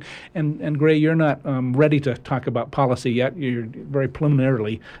full thing. And Gray, you're not ready to talk about policy yet. You're very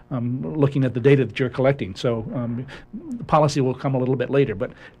preliminarily looking at the data that you're collecting. So policy will come a little bit later.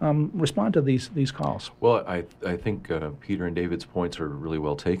 But respond to these calls. Well, I think Peter and David's points are really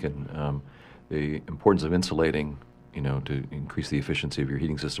well taken. The importance of insulating, to increase the efficiency of your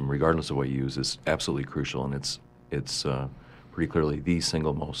heating system, regardless of what you use, is absolutely crucial, and it's pretty clearly the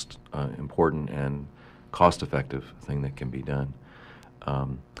single most important and cost-effective thing that can be done.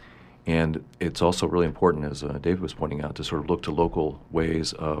 And it's also really important, as David was pointing out, to sort of look to local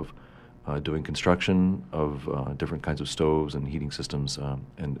ways of doing construction of different kinds of stoves and heating systems,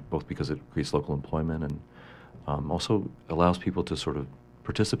 and both because it creates local employment and also allows people to sort of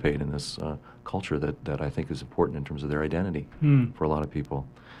participate in this culture that I think is important in terms of their identity for a lot of people.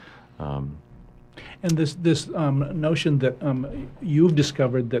 And this notion that you've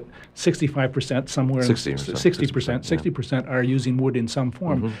discovered that 65% somewhere 60% are using wood in some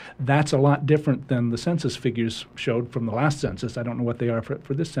form. That's a lot different than the census figures showed from the last census. I don't know what they are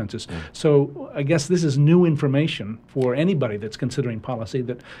for this census. So I guess this is new information for anybody that's considering policy,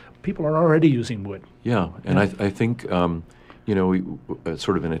 that people are already using wood. Yeah, and I think we,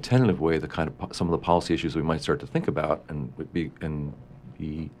 sort of in a tentative way, the kind of some of the policy issues we might start to think about and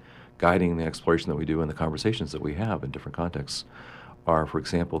be guiding the exploration that we do and the conversations that we have in different contexts are, for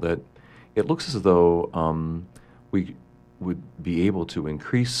example, that it looks as though we would be able to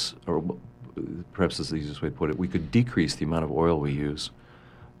increase, or perhaps this is the easiest way to put it, we could decrease the amount of oil we use,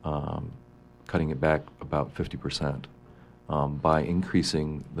 cutting it back about 50%. By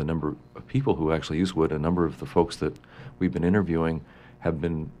increasing the number of people who actually use wood. A number of the folks that we've been interviewing have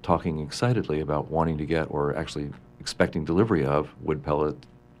been talking excitedly about wanting to get, or actually expecting delivery of, wood pellet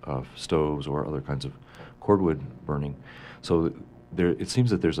stoves or other kinds of cordwood burning. So it seems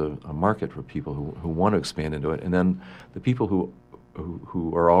that there's a market for people who want to expand into it. And then the people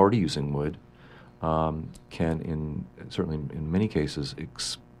who are already using wood can, certainly in many cases,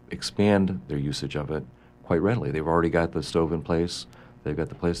 expand their usage of it quite readily. They've already got the stove in place. They've got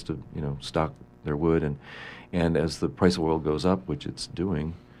the place to stock their wood, and as the price of oil goes up, which it's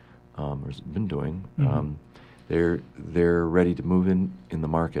doing, or has been doing, they're ready to move in the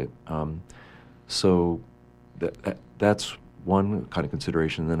market. So that's one kind of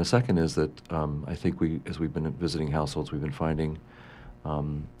consideration. And then a second is that I think as we've been visiting households, we've been finding a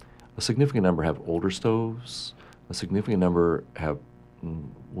significant number have older stoves. A significant number have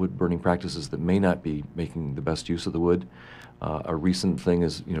wood burning practices that may not be making the best use of the wood. A recent thing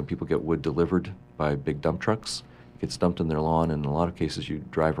is, people get wood delivered by big dump trucks. It gets dumped in their lawn, and in a lot of cases you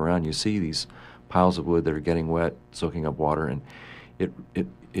drive around, you see these piles of wood that are getting wet, soaking up water, and it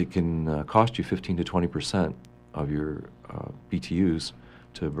can cost you 15 to 20% of your BTUs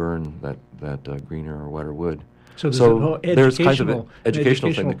to burn that greener or wetter wood. So there's kinds of an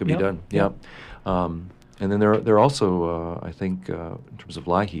educational thing that could be done. Yeah. And then there are also, I think, in terms of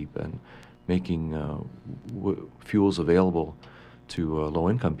LIHEAP and making fuels available to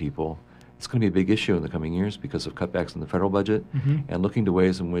low-income people, it's going to be a big issue in the coming years because of cutbacks in the federal budget, and looking to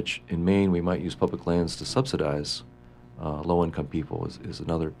ways in which, in Maine, we might use public lands to subsidize low-income people is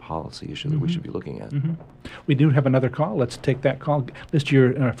another policy issue that we should be looking at. We do have another call. Let's take that call. List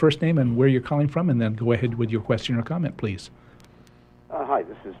your first name and where you're calling from, and then go ahead with your question or comment, please. Hi,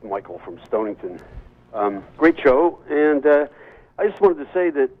 this is Michael from Stonington. Great show, and I just wanted to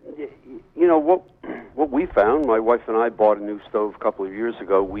say that, what we found, my wife and I bought a new stove a couple of years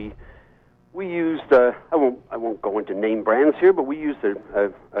ago. We used, I won't go into name brands here, but we used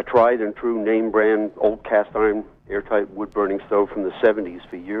a tried and true name brand old cast iron airtight wood burning stove from the 70s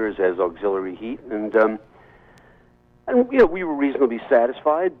for years as auxiliary heat, and we were reasonably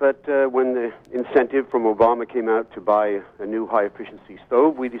satisfied, but when the incentive from Obama came out to buy a new high-efficiency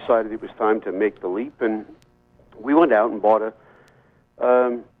stove, we decided it was time to make the leap, and we went out and bought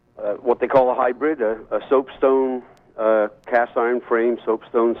what they call a hybrid, a soapstone cast iron frame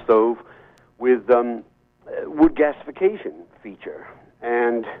soapstone stove with wood gasification feature.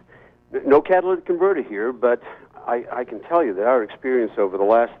 And no catalytic converter here, but I can tell you that our experience over the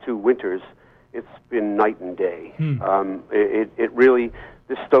last 2 winters, it's been night and day. It really,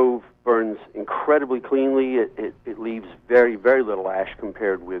 this stove burns incredibly cleanly. It leaves very, very little ash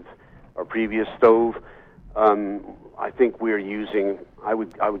compared with our previous stove. I think we're using, I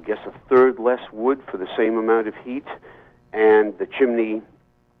would guess, a third less wood for the same amount of heat, and the chimney,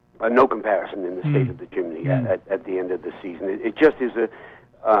 no comparison in the state of the chimney at the end of the season. It just is the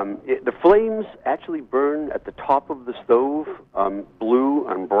flames actually burn at the top of the stove, blue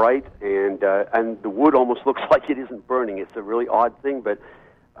and bright, and the wood almost looks like it isn't burning. It's a really odd thing, but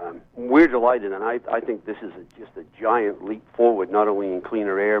we're delighted, and I think this is just a giant leap forward, not only in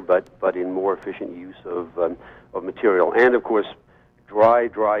cleaner air, but in more efficient use of material. And, of course, dry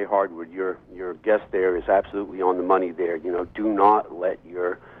hardwood. Your guest there is absolutely on the money there. Do not let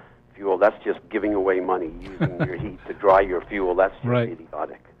your fuel, that's just giving away money, using your heat to dry your fuel. That's just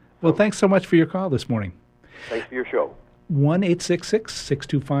idiotic. Well, thanks so much for your call this morning. Thanks for your show.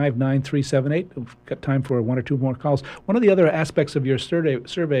 1-866-625-9378. We've got time for 1 or 2 more calls. One of the other aspects of your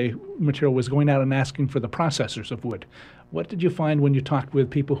survey material was going out and asking for the processors of wood. What did you find when you talked with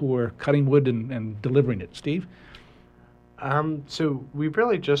people who were cutting wood and delivering it? Steve? So we've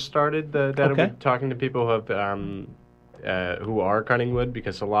really just started the data with talking to people who are cutting wood,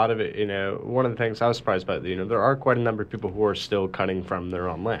 because a lot of it, one of the things I was surprised by, there are quite a number of people who are still cutting from their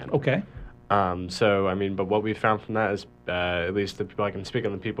own land. Okay. So, I mean, but what we found from that is, at least the people I can speak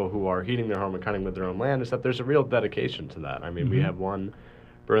on, the people who are heating their home and cutting with their own land, is that there's a real dedication to that. I mean, we have one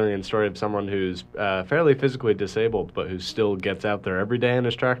brilliant story of someone who's fairly physically disabled, but who still gets out there every day in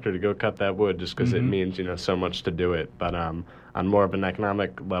his tractor to go cut that wood just because it means, so much to do it. But on more of an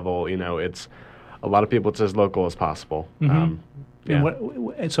economic level, it's a lot of people, it's as local as possible. Yeah.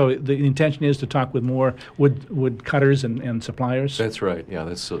 And so the intention is to talk with more wood cutters and suppliers? That's right. Yeah,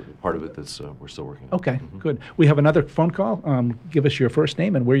 that's part of it that's we're still working on. Okay, good. We have another phone call. Give us your first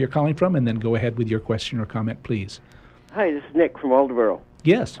name and where you're calling from, and then go ahead with your question or comment, please. Hi, this is Nick from Waldoboro.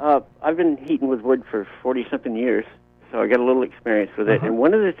 Yes. I've been heating with wood for 40-something years, so I got a little experience with it. And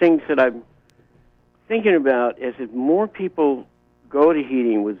one of the things that I'm thinking about is if more people go to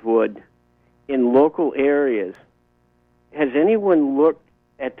heating with wood in local areas, has anyone looked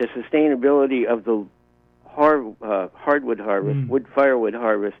at the sustainability of the hardwood harvest, wood firewood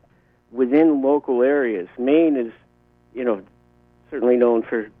harvest, within local areas? Maine is, certainly known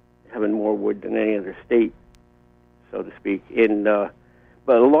for having more wood than any other state, so to speak.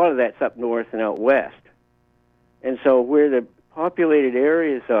 But a lot of that's up north and out west. And so where the populated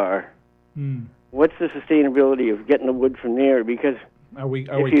areas are, what's the sustainability of getting the wood from there? Because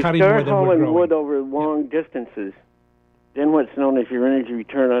if you start hauling wood over long distances, then what's known as your energy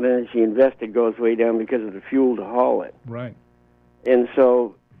return on energy invested goes way down because of the fuel to haul it. Right. And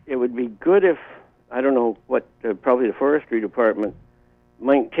so it would be good if, I don't know what, probably the forestry department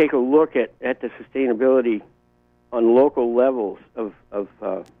might take a look at the sustainability on local levels of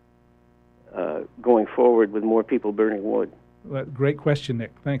going forward with more people burning wood. Well, great question,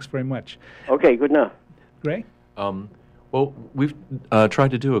 Nick. Thanks very much. Okay, good enough. Gray? Well, we've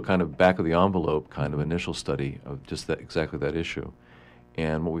tried to do a kind of back-of-the-envelope kind of initial study of just exactly that issue.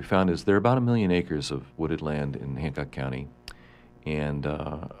 And what we found is there are about 1 million acres of wooded land in Hancock County and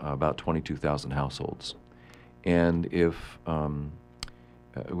about 22,000 households. And if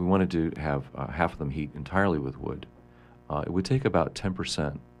we wanted to have half of them heat entirely with wood, it would take about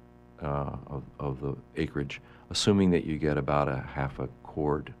 10% of the acreage, assuming that you get about a half a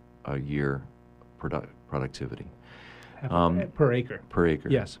cord a year productivity. Per acre. Per acre.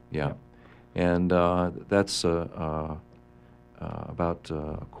 Yes. Yeah. And that's about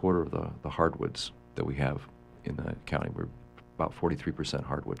a quarter of the hardwoods that we have in the county. We're about 43%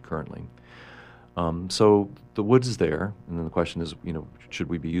 hardwood currently. So the woods is there, and then the question is, should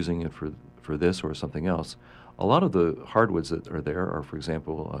we be using it for this or something else? A lot of the hardwoods that are there are, for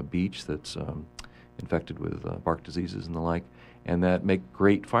example, beech that's infected with bark diseases and the like, and that make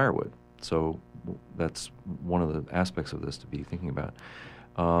great firewood. So that's one of the aspects of this to be thinking about.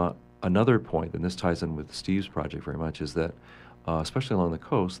 Another point, and this ties in with Steve's project very much, is that especially along the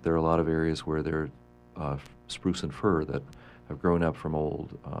coast, there are a lot of areas where there are spruce and fir that have grown up from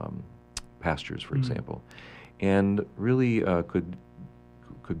old pastures, for example, and really could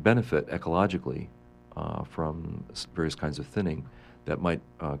benefit ecologically from various kinds of thinning that might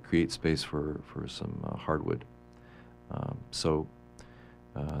create space for some hardwood.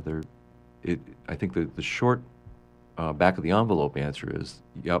 I think the short back-of-the-envelope answer is,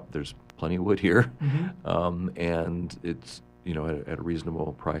 yep, there's plenty of wood here, and it's at a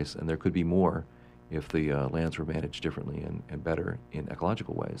reasonable price, and there could be more if the lands were managed differently and better in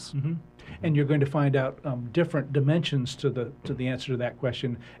ecological ways. And you're going to find out different dimensions to the answer to that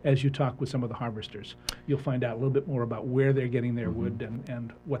question as you talk with some of the harvesters. You'll find out a little bit more about where they're getting their wood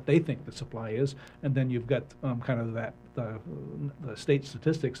and what they think the supply is, and then you've got kind of the state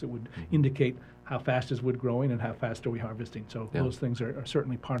statistics that would indicate how fast is wood growing and how fast are we harvesting. So those things are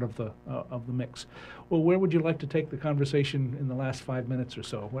certainly part of the mix. Well, where would you like to take the conversation in the last 5 minutes or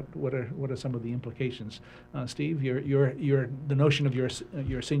so? What are some of the implications? Steve, your the notion of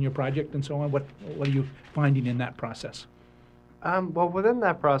your senior project and so on. What are you finding in that process? Well, within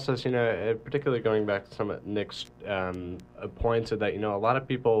that process, particularly going back to some of Nick's points, that a lot of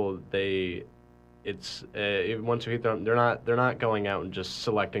people once you heat them, they're not going out and just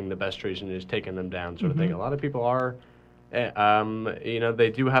selecting the best trees and just taking them down, sort of thing. A lot of people are,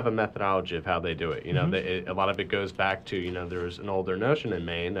 they do have a methodology of how they do it. A lot of it goes back to there's an older notion in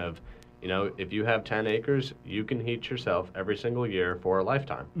Maine of, if you have 10 acres, you can heat yourself every single year for a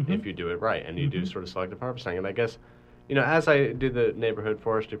lifetime if you do it right and you do sort of selective harvesting. And I guess, as I do the neighborhood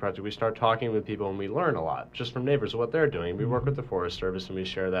forestry project, we start talking with people and we learn a lot just from neighbors of what they're doing. We work with the Forest Service and we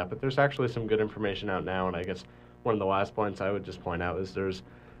share that, but there's actually some good information out now. And I guess one of the last points I would just point out is there's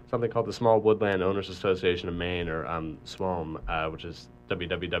something called the Small Woodland Owners Association of Maine, or SWOM, which is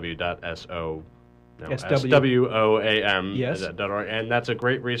www.so SWOAM. Yes. .org, and that's a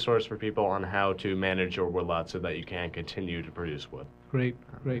great resource for people on how to manage your woodlot so that you can continue to produce wood. Great.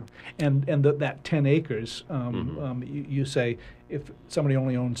 And that 10 acres, you say if somebody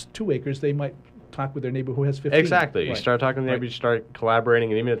only owns 2 acres, they might talk with their neighbor who has 15. Exactly. Right. You start talking to the neighbor, you start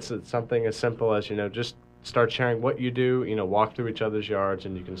collaborating, and even it's something as simple as, just start sharing what you do, walk through each other's yards,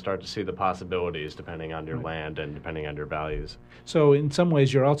 and you can start to see the possibilities depending on your land and depending on your values. So in some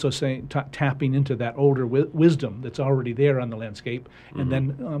ways, you're also saying tapping into that older wisdom that's already there on the landscape, and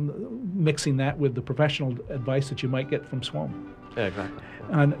then mixing that with the professional advice that you might get from SWOAM. Yeah, exactly.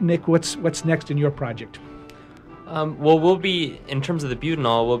 Nick, what's next in your project? Well, we'll be, in terms of the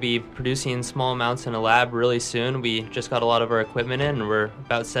butanol, we'll be producing small amounts in a lab really soon. We just got a lot of our equipment in, and we're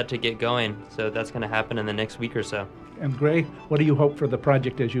about set to get going. So that's going to happen in the next week or so. And Gray, what do you hope for the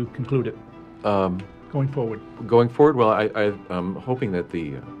project as you conclude it? Going forward? Going forward, well, I'm hoping that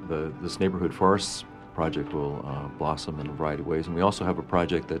this neighborhood forests project will blossom in a variety of ways. And we also have a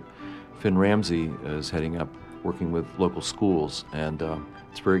project that Finn Ramsey is heading up, working with local schools, and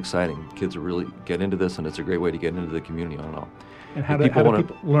it's very exciting. Kids are really get into this, and it's a great way to get into the community on it all. And how do people learn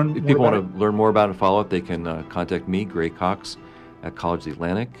more If people about want to learn more about it and follow it, they can contact me, Gray Cox, at College of the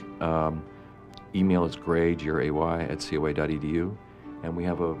Atlantic. Email is gray, Gray, at coa.edu. And we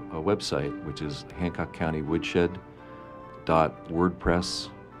have a website, which is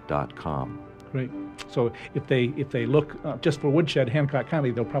HancockCountyWoodshed.wordpress.com. Great. So if they look just for Woodshed, Hancock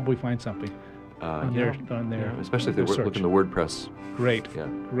County, they'll probably find something. On their especially if they look in the WordPress. Great.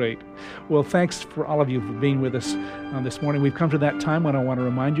 Well, thanks for all of you for being with us this morning. We've come to that time when I want to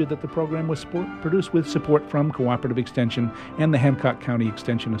remind you that the program was produced with support from Cooperative Extension and the Hancock County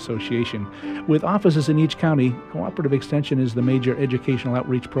Extension Association. With offices in each county, Cooperative Extension is the major educational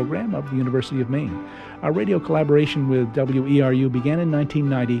outreach program of the University of Maine. Our radio collaboration with WERU began in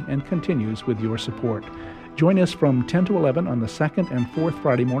 1990 and continues with your support. Join us from 10 to 11 on the second and fourth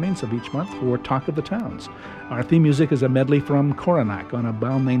Friday mornings of each month for Talk of the Towns. Our theme music is a medley from Coronach on a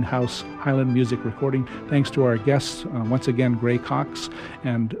Balmain House Highland music recording. Thanks to our guests, once again, Gray Cox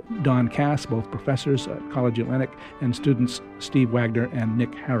and Don Cass, both professors at College Atlantic, and students Steve Wagner and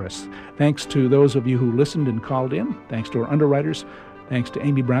Nick Harris. Thanks to those of you who listened and called in. Thanks to our underwriters. Thanks to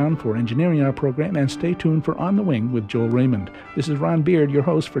Amy Brown for engineering our program, and stay tuned for On the Wing with Joel Raymond. This is Ron Beard, your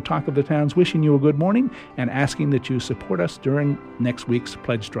host for Talk of the Towns, wishing you a good morning and asking that you support us during next week's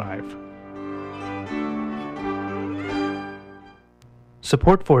pledge drive.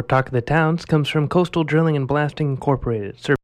 Support for Talk of the Towns comes from Coastal Drilling and Blasting Incorporated.